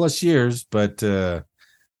 200 plus years, but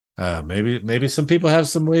maybe some people have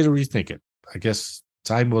some way to rethink it. I guess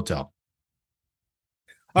time will tell.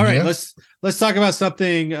 All right, let's talk about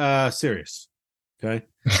something serious. Okay.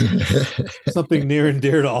 Something near and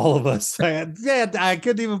dear to all of us. I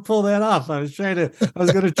couldn't even pull that off. I was going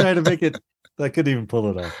to try to make it. I couldn't even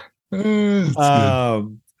pull it off.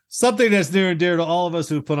 Something that's near and dear to all of us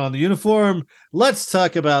who put on the uniform. Let's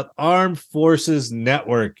talk about Armed Forces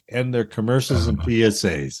Network and their commercials and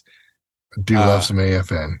PSAs. I do love some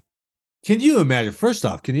AFN. Can you imagine? First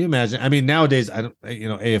off, can you imagine? I mean, nowadays,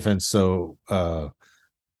 AFN's so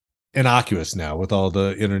innocuous now with all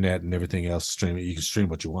the internet and everything else streaming. You can stream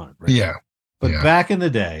what you want, right? Yeah. But back in the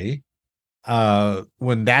day,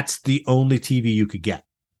 when that's the only TV you could get.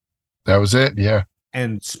 That was it, yeah.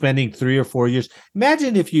 And spending 3 or 4 years.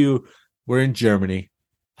 Imagine if you were in Germany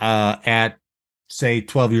at, say,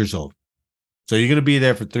 12 years old. So you're going to be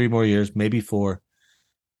there for 3 more years, maybe 4.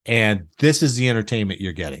 And this is the entertainment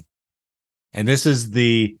you're getting. And this is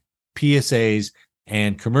the PSAs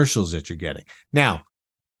and commercials that you're getting. Now,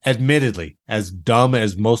 admittedly, as dumb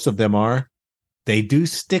as most of them are, they do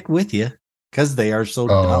stick with you because they are so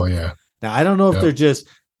dumb. Oh, yeah. Now, I don't know if they're just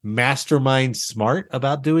mastermind smart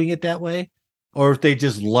about doing it that way, or if they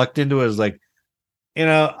just lucked into it as like,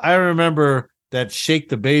 I remember that Shake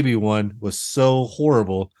the Baby one was so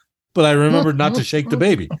horrible, but I remember not to shake the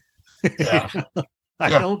baby. Yeah.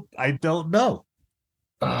 I don't know.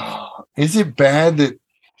 Is it bad that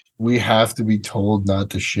we have to be told not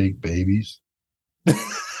to shake babies?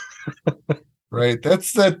 Right?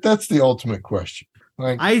 That's the ultimite question.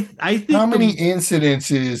 Like, I think how many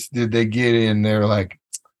incidences did they get in there? Like,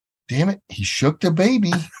 damn it, he shook the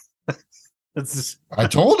baby. I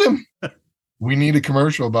told him we need a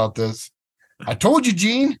commercial about this. I told you,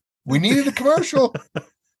 Gene, we needed a commercial.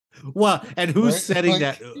 Well, and who's setting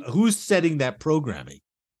that? Who's setting that programming?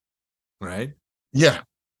 Right? Yeah,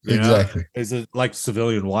 exactly. Is it like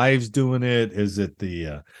civilian wives doing it? Is it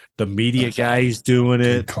the media guys doing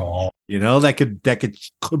it? Call. That could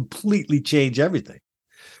completely change everything.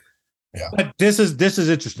 Yeah. But this is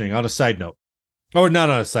interesting on a side note, or not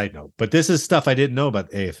on a side note, but this is stuff I didn't know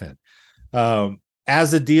about AFN.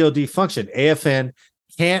 As a DoD function, AFN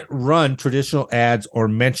can't run traditional ads or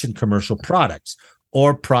mention commercial products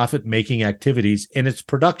or profit-making activities in its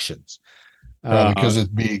productions. Because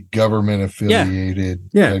it'd be government affiliated,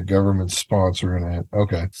 government sponsoring it.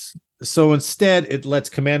 Okay. So instead, it lets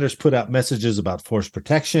commanders put out messages about force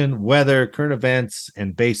protection, weather, current events,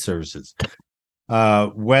 and base services.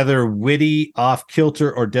 Whether witty,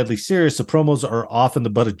 off-kilter, or deadly serious, the promos are often the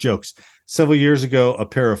butt of jokes. Several years ago, a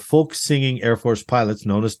pair of folk-singing Air Force pilots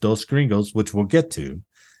known as Dos Gringos, which we'll get to,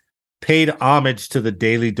 paid homage to the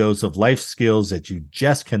daily dose of life skills that you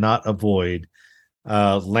just cannot avoid,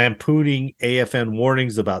 lampooning AFN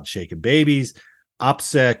warnings about shaken babies,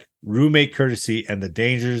 OPSEC, roommate courtesy, and the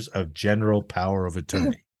dangers of general power of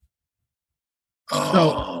attorney.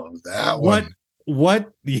 That one.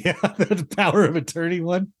 What? Yeah, the power of attorney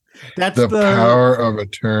one. That's the power of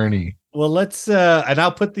attorney. Well, let's and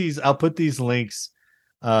I'll put these links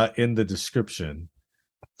in the description.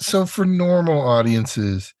 So for normal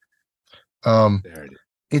audiences,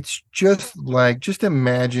 it's just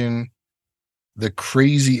imagine the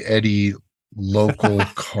Crazy Eddie local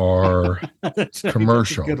car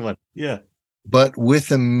commercial. Good one. Yeah. But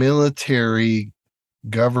with a military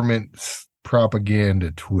government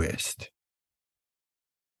propaganda twist.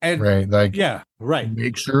 And right, like, yeah, right.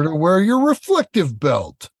 Make sure to wear your reflective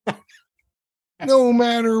belt, no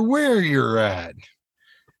matter where you're at.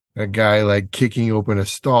 A guy like kicking open a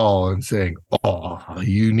stall and saying, "Oh,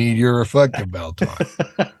 you need your reflective belt on,"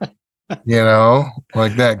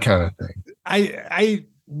 like that kind of thing. I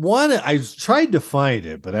tried to find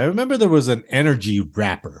it, but I remember there was an energy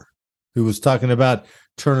rapper who was talking about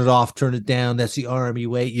turn it off, turn it down. That's the Army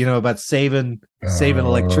way, about saving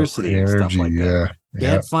electricity and stuff like that.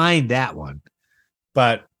 Can't find that one,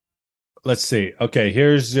 but let's see. Okay,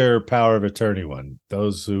 here's your power of attorney one.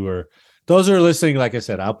 Those who are listening, like I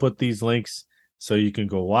said, I'll put these links so you can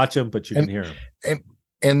go watch them, but you can hear them.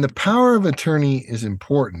 And the power of attorney is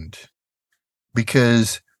important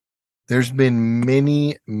because there's been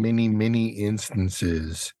many, many, many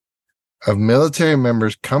instances of military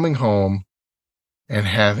members coming home and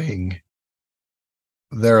having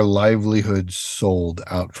their livelihood sold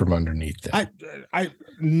out from underneath them.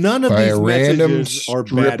 None of by these a random are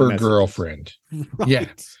stripper girlfriend. Right, yeah,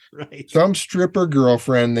 right. Some stripper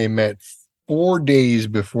girlfriend they met 4 days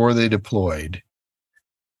before they deployed,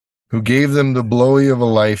 who gave them the blowy of a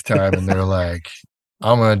lifetime, and they're like,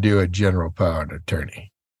 "I'm going to do a general power of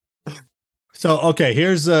attorney." So, okay,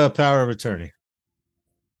 here's a power of attorney.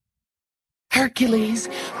 Hercules,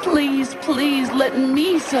 please, please let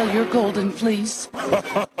me sell your golden fleece.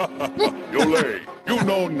 Yole, you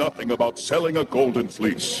know nothing about selling a golden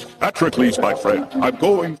fleece. Patroclus, my friend, I'm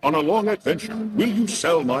going on a long adventure. Will you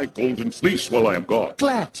sell my golden fleece while I am gone?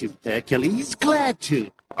 Glad to, Hercules, glad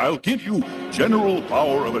to. I'll give you general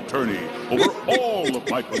power of attorney over all of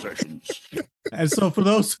my possessions. And so for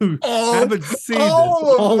those who haven't seen this,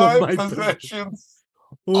 all of my possessions.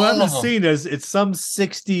 Who haven't seen this, it's some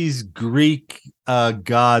 60s Greek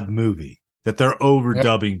god movie that they're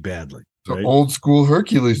overdubbing badly. It's an Right? old school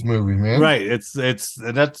Hercules movie, man. Right. It's that's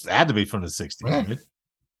had to be from the 60s. Yeah. Right?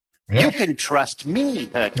 Yeah. You can trust me,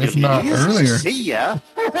 Hercules. If not earlier. See ya.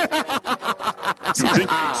 You think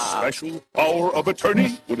special power of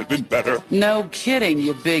attorney would have been better? No kidding,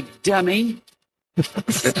 you big dummy.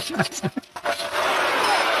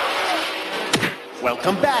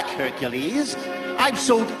 Welcome back, Hercules. I've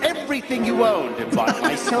sold everything you owned and bought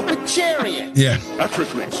myself a chariot. Yeah.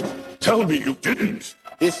 Patroclus, tell me you didn't.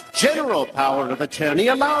 This general power of attorney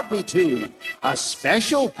allowed me to. A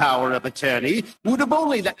special power of attorney would have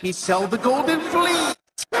only let me sell the golden fleece.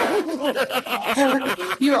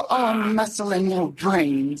 You're all muscle and no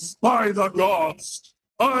brains. By the gods,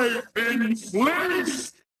 I've been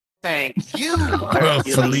fleeced. Thank you,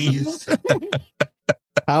 Hercules.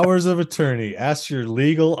 Powers of attorney. Ask your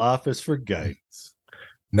legal office for guidance.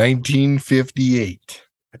 1958.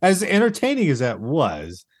 As entertaining as that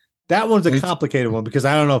was, that one's a It's- complicated one because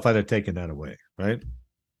I don't know if I'd have taken that away. Right?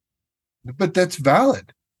 But that's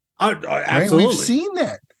valid. Right? Right? We've seen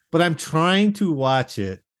that. But I'm trying to watch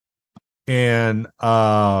it and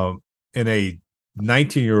in a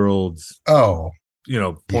 19-year-old's Oh,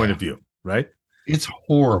 point Yeah. of view, right? it's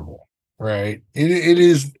horrible, right? It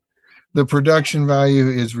is. The production value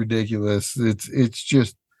is ridiculous. It's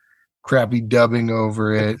just crappy dubbing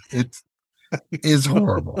over it. It is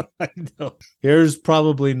horrible. I know. Here's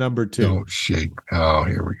probably number 2. Don't shake. Oh,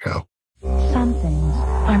 here we go. Some things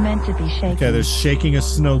are meant to be shaken. Okay, they're shaking a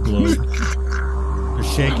snow globe. They're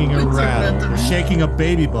shaking a rattle. They're shaking a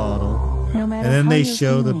baby bottle. No matter And then how they you're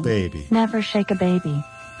show the feeling, baby. Never shake a baby.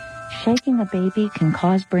 Shaking a baby can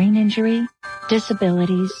cause brain injury,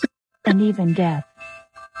 disabilities, and even death.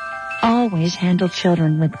 Always handle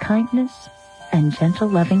children with kindness and gentle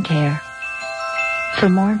loving care. For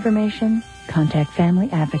more information, contact Family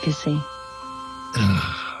Advocacy.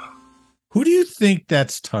 Who do you think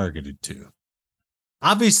that's targeted to?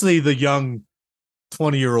 Obviously, the young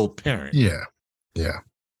 20-year-old parent. Yeah. Yeah.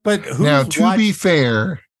 But who's Now, to be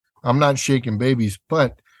fair, I'm not shaking babies,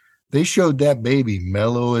 but they showed that baby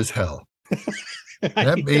mellow as hell.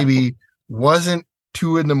 That baby wasn't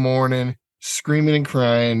 2 a.m. screaming and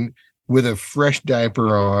crying with a fresh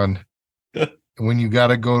diaper on when you got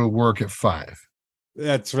to go to work at 5.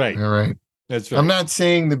 That's right. All right. That's right. I'm not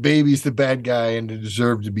saying the baby's the bad guy and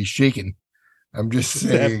deserve to be shaken. I'm just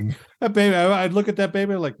saying That baby, I'd look at that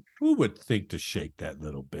baby like, who would think to shake that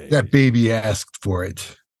little baby? that baby asked for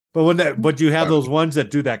it. But you have those ones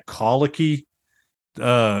that do that colicky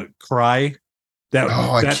cry, that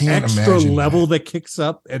I that can't extra imagine level that kicks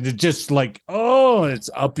up, and it just like, it's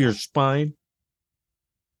up your spine.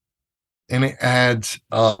 And it adds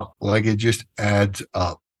up. Like it just adds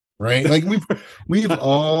up. Right. Like we've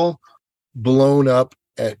all blown up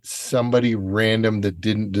at somebody random that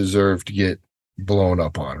didn't deserve to get blown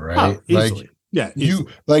up on, right? Easily. Like Yeah. you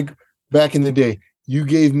like back in the day, you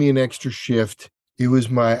gave me an extra shift. It was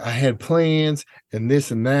I had plans and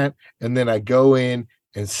this and that, and then I go in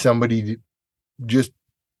and somebody just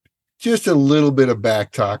a little bit of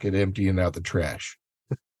back talk at emptying out the trash.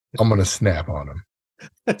 I'm gonna snap on them.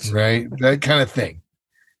 Right? That kind of thing.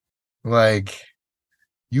 Like,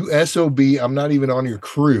 you SOB, I'm not even on your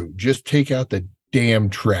crew. Just take out the damn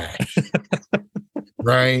trash.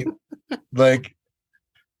 Right? Like,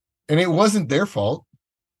 and it wasn't their fault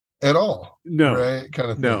at all. No. Right? Kind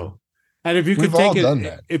of thing. No. And if you could We've all take done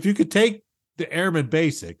that. if you could take the Airman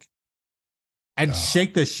Basic and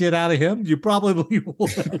shake the shit out of him, you probably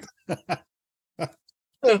would.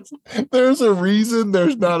 There's a reason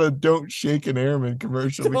there's not a "Don't Shake an Airman"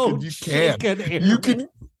 commercial. Don't Because you can. shake an airman.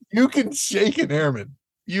 You can shake an airman.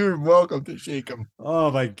 You're welcome to shake him.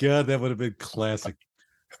 Oh my god, that would have been classic.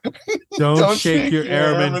 Don't shake your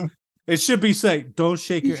airman. It should be saying, "Don't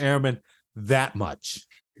shake your airman that much."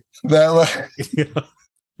 That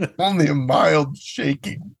only a mild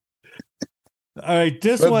shaking. All right,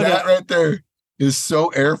 this But one. that right there is so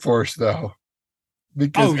Air Force though,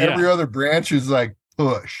 because Oh, yeah. every other branch is like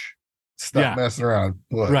push, stop Yeah. messing around,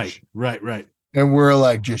 push. Right. And we're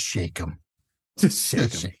like, just shake him, Just shake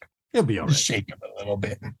just him. shake him, He'll be all just right. shake him a little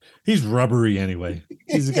bit. He's rubbery anyway.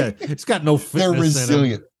 It's got no fitness. They're in him.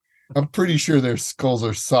 resilient. I'm pretty sure their skulls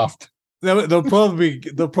are soft. They'll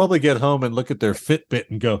probably get home and look at their Fitbit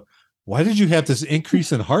and go, "Why did you have this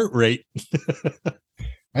increase in heart rate?"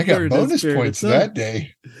 I got During bonus this period points of time. that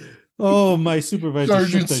day. Oh, my supervisor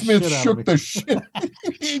Sergeant Smith shit out of shook me. the shit.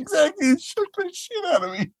 Exactly, he shook the shit out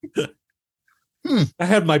of me. I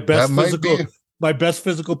had my best That might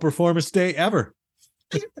physical performance day ever.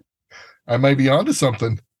 I might be onto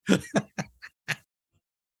something.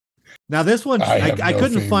 Now this one, I I have no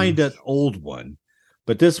couldn't find an favorites. old one,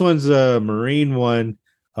 but this one's a Marine one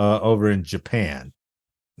over in Japan,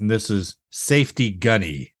 and this is Safety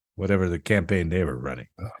Gunny, whatever the campaign they were running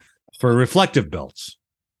for reflective belts.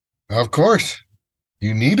 Of course,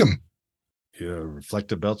 you need them Yeah,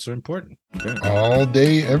 reflective belts are important. Okay. all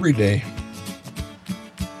day, every day.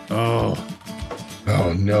 Oh,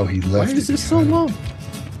 Oh no, he why left. is it this so behind. long?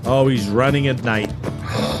 Oh, he's running at night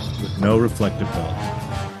with no reflective belt.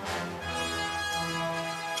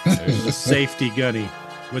 There's the Safety Gunny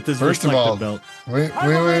with his First of reflective all, belt. Wait.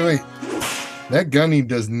 That gunny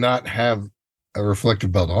does not have a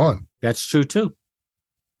reflective belt on. That's true too.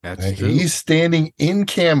 That's true. He's standing in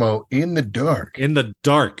camo in the dark In the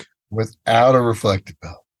dark. without a reflective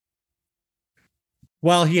belt.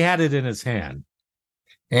 Well, he had it in his hand.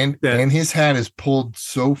 And That- and his hat is pulled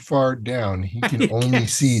so far down he You can only can't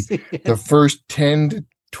see it. the first 10 to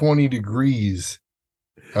 20 degrees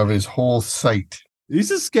of his whole sight. He's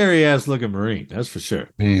a scary ass looking Marine, that's for sure.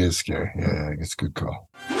 He is scary. Yeah, it's a good call.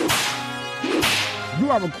 You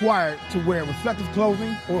are required to wear reflective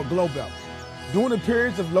clothing or a glow belt during the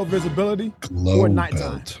periods of low visibility Glow or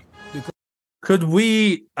nighttime. belt. Could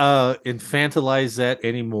we infantilize that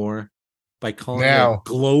anymore by calling it Now- a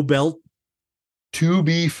glow belt? To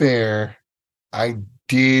be fair, I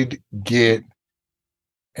did get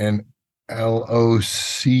an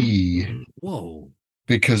LOC Whoa.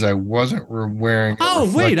 because I wasn't wearing. a Oh,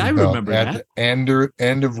 wait, reflective I belt remember at that. the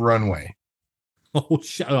end of runway. Oh,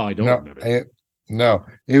 oh I don't No, remember. no,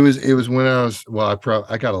 it was when I was. Well,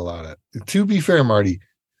 I got a lot of. To be fair, Marty,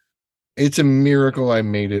 it's a miracle I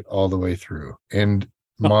made it all the way through. And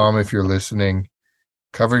Mom, if you're listening,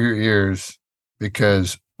 cover your ears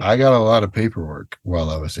because I got a lot of paperwork while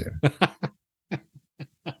I was in.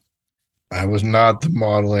 I was not the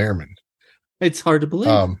model airman. It's hard to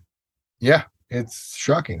believe. Yeah, it's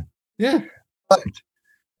shocking. Yeah. But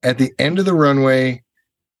at the end of the runway,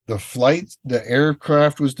 the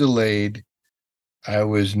aircraft was delayed. I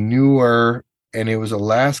was newer and it was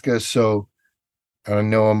Alaska. So I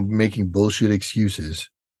know I'm making bullshit excuses,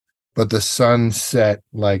 but the sun set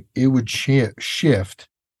like it would shift.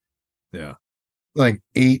 Yeah. Like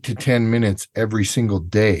 8 to 10 minutes every single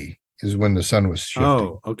day is when the sun was shifting.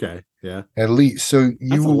 Oh, okay. Yeah. At least. So That's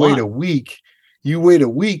you a wait lot. a week. You wait a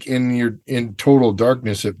week and you're in total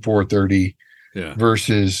darkness at 4:30 Yeah.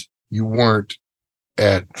 versus you weren't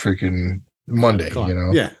at freaking Monday, you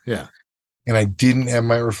know? Yeah. Yeah. And I didn't have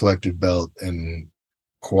my reflective belt and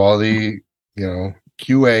quality,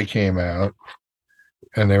 QA came out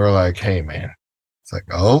and they were like, hey man, it's like,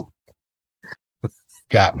 oh,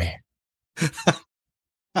 got me.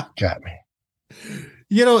 Got me.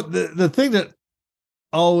 The thing that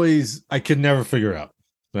always I could never figure out,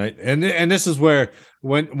 right? And this is where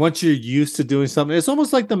once you're used to doing something, it's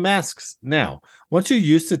almost like the masks now. Once you're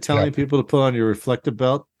used to telling people to put on your reflective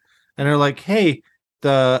belt, and they're like, hey,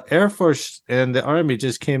 the Air Force and the Army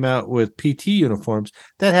just came out with PT uniforms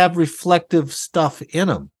that have reflective stuff in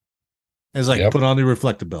them. It's like, Yep. put on the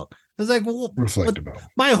reflective belt. It's like, well, Reflective belt.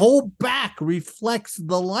 my whole back reflects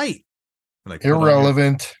the light. Like, put on your-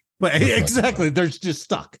 Irrelevant. But reflective exactly, they're just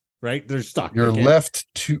stuck, right? They're stuck. Your They can't- left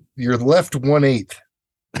 1/8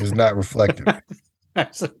 is not reflective.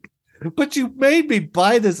 But you made me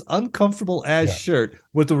buy this uncomfortable ass Yeah. shirt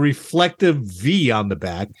with a reflective V on the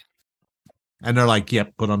back. And they're like,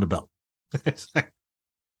 yep, put on the belt. It's like,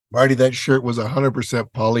 Marty, that shirt was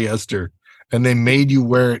 100% polyester and they made you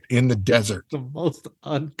wear it in the desert. the most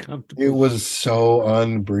uncomfortable. It was so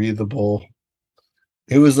unbreathable.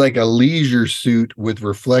 It was like a leisure suit with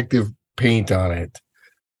reflective paint on it.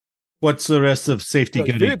 What's the rest of Safety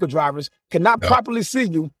Because Gunny? vehicle drivers cannot No. properly see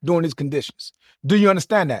you during these conditions. Do you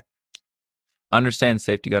understand that? Understand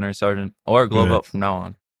Safety Gunner Sergeant or glow Good. belt from now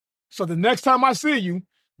on. So the next time I see you,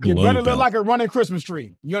 you Glow better belt. look like a running Christmas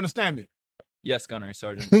tree. You understand me? Yes, Gunner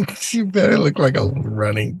Sergeant. You better look like a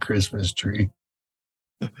running Christmas tree.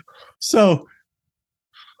 So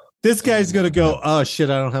this guy's going to go, oh, shit,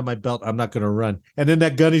 I don't have my belt. I'm not going to run. And then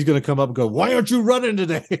that gunny's going to come up and go, why aren't you running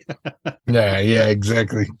today? Yeah,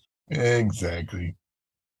 exactly. Exactly.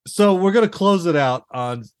 So we're going to close it out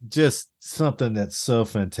on just something that's so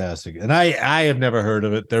fantastic. And I have never heard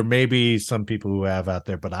of it. There may be some people who have out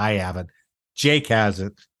there, but I haven't. Jake has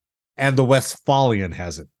it, and the Westphalian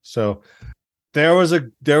has it. So there was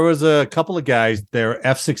a couple of guys, they're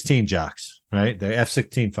F-16 jocks, right? They're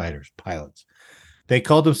F-16 fighters, pilots. They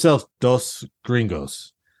called themselves Dos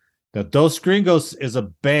Gringos. Now, Dos Gringos is a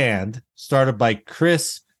band started by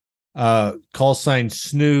Chris, call sign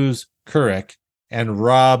Snooze Kurek, and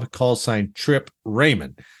Rob, call sign Trip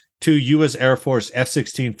Raymond, two U.S. Air Force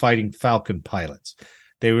F-16 Fighting Falcon pilots.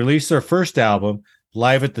 They released their first album,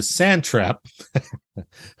 Live at the Sand Trap,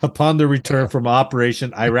 upon their return from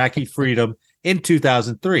Operation Iraqi Freedom in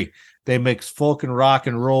 2003. They mixed folk and rock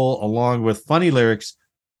and roll along with funny lyrics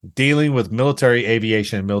dealing with military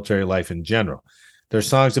aviation and military life in general. Their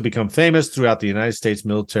songs have become famous throughout the United States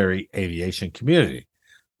military aviation community.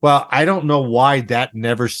 Well, I don't know why that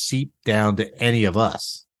never seeped down to any of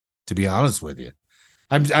us, to be honest with you.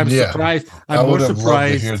 I'm surprised. I'm more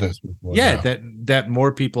surprised. Hear this before that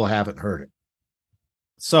more people haven't heard it.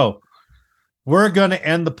 So we're going to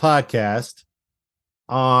end the podcast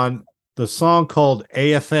on the song called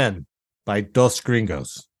AFN by Dos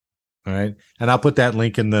Gringos. All right. And I'll put that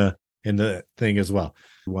link in the thing as well.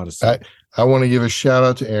 You want to say? I want to give a shout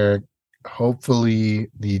out to Eric. Hopefully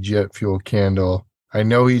the jet fuel candle. I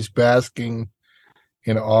know he's basking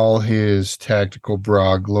in all his tactical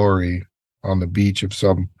bra glory on the beach of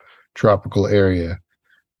some tropical area,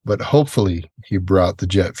 but hopefully he brought the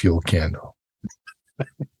jet fuel candle.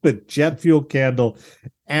 The jet fuel candle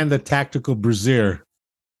and the tactical brassiere.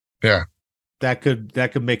 Yeah. That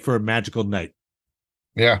could make for a magical night.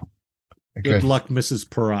 Yeah. Okay. Good luck, Mrs.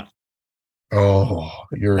 Perrott. Oh,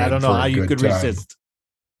 I don't know how you could resist.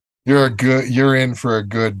 You're in for a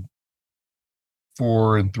good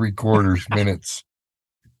 4 3/4 minutes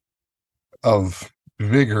of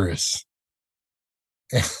vigorous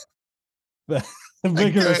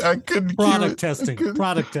product testing.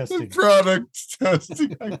 Product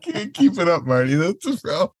testing. I can't keep it up, Marty. That's the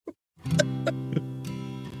problem.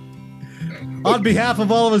 On behalf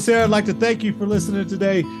of all of us here, I'd like to thank you for listening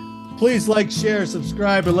today. Please like, share,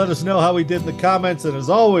 subscribe, and let us know how we did in the comments. And as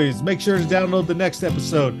always, make sure to download the next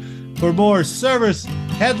episode for more service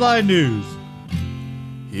headline news.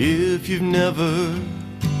 If you've never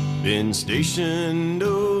been stationed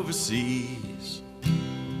overseas,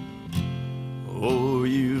 or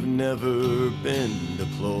you've never been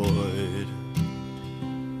deployed,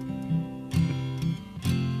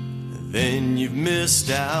 then you've missed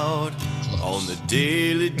out on the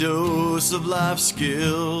daily dose of life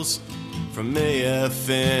skills from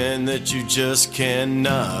AFN that you just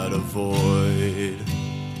cannot avoid.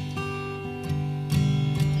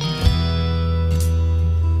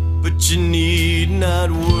 But you need not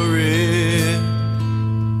worry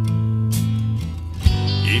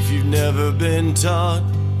if you've never been taught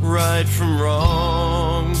right from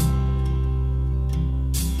wrong,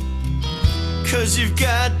 'cause you've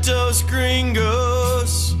got those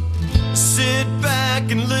gringos. Sit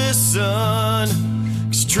back and listen,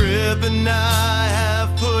 'cause Trip and I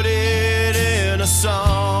have put it in a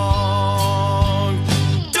song.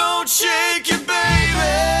 Don't shake your baby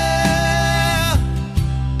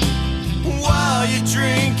while you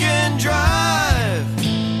drink and drive.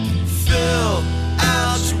 Fill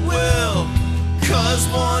out your will, 'cause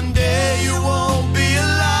one day you won't be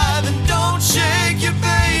alive. And don't shake your baby,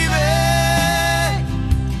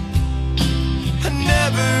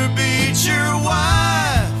 never beat your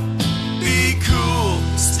wife. Be cool,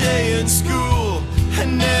 stay in school,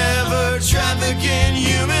 and never traffic in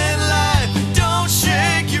human life. And don't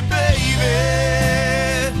shake your baby.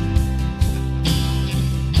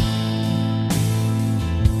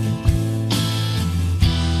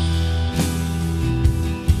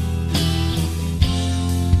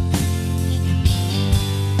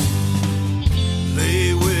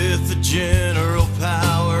 Lay with the general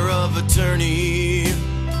power of attorney.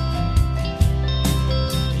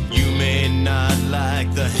 Not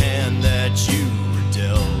like the hand that you were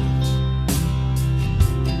dealt.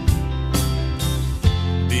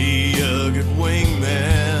 Be a good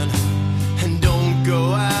wingman and don't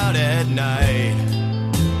go out at night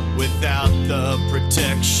without the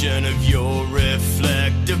protection of your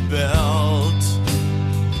reflective belt.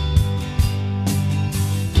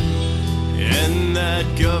 And that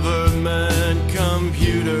government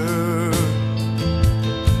computer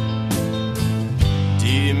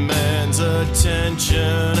demands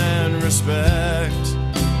attention and respect.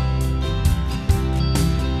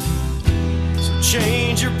 So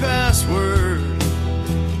change your password,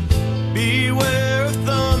 beware of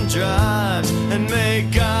thumb drives, and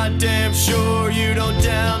make God damn sure you don't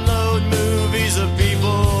download movies of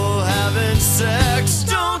people having sex.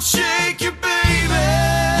 Don't shake your baby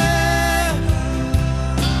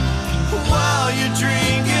while you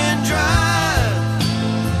drink and drive.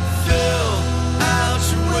 Fill out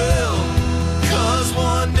your will, 'cause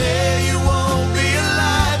one day you won't be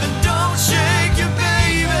alive. And don't shake your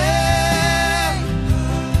baby,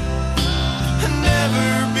 and never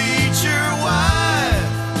beat your wife.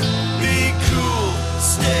 Be cool,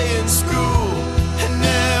 stay in school, and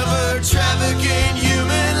never traffic in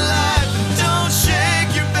human life. And don't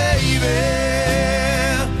shake your baby.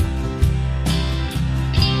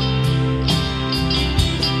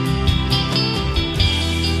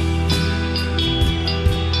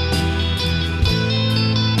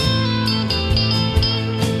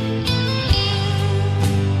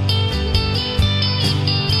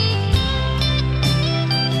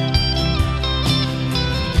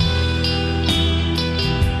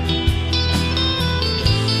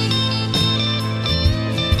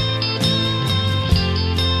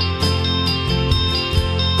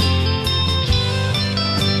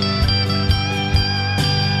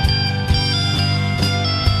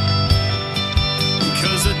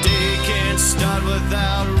 Cause a day can't start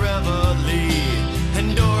without reveille,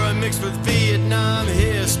 and Dora mixed with Vietnam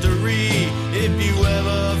history. If you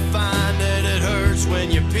ever find that it hurts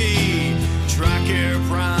when you pee, TRICARE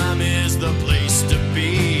Prime is the place to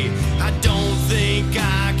be. I don't think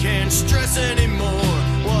I can stress anymore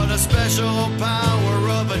what a special power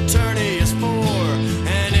of attorney is for.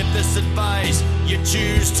 And if this advice you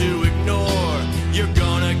choose to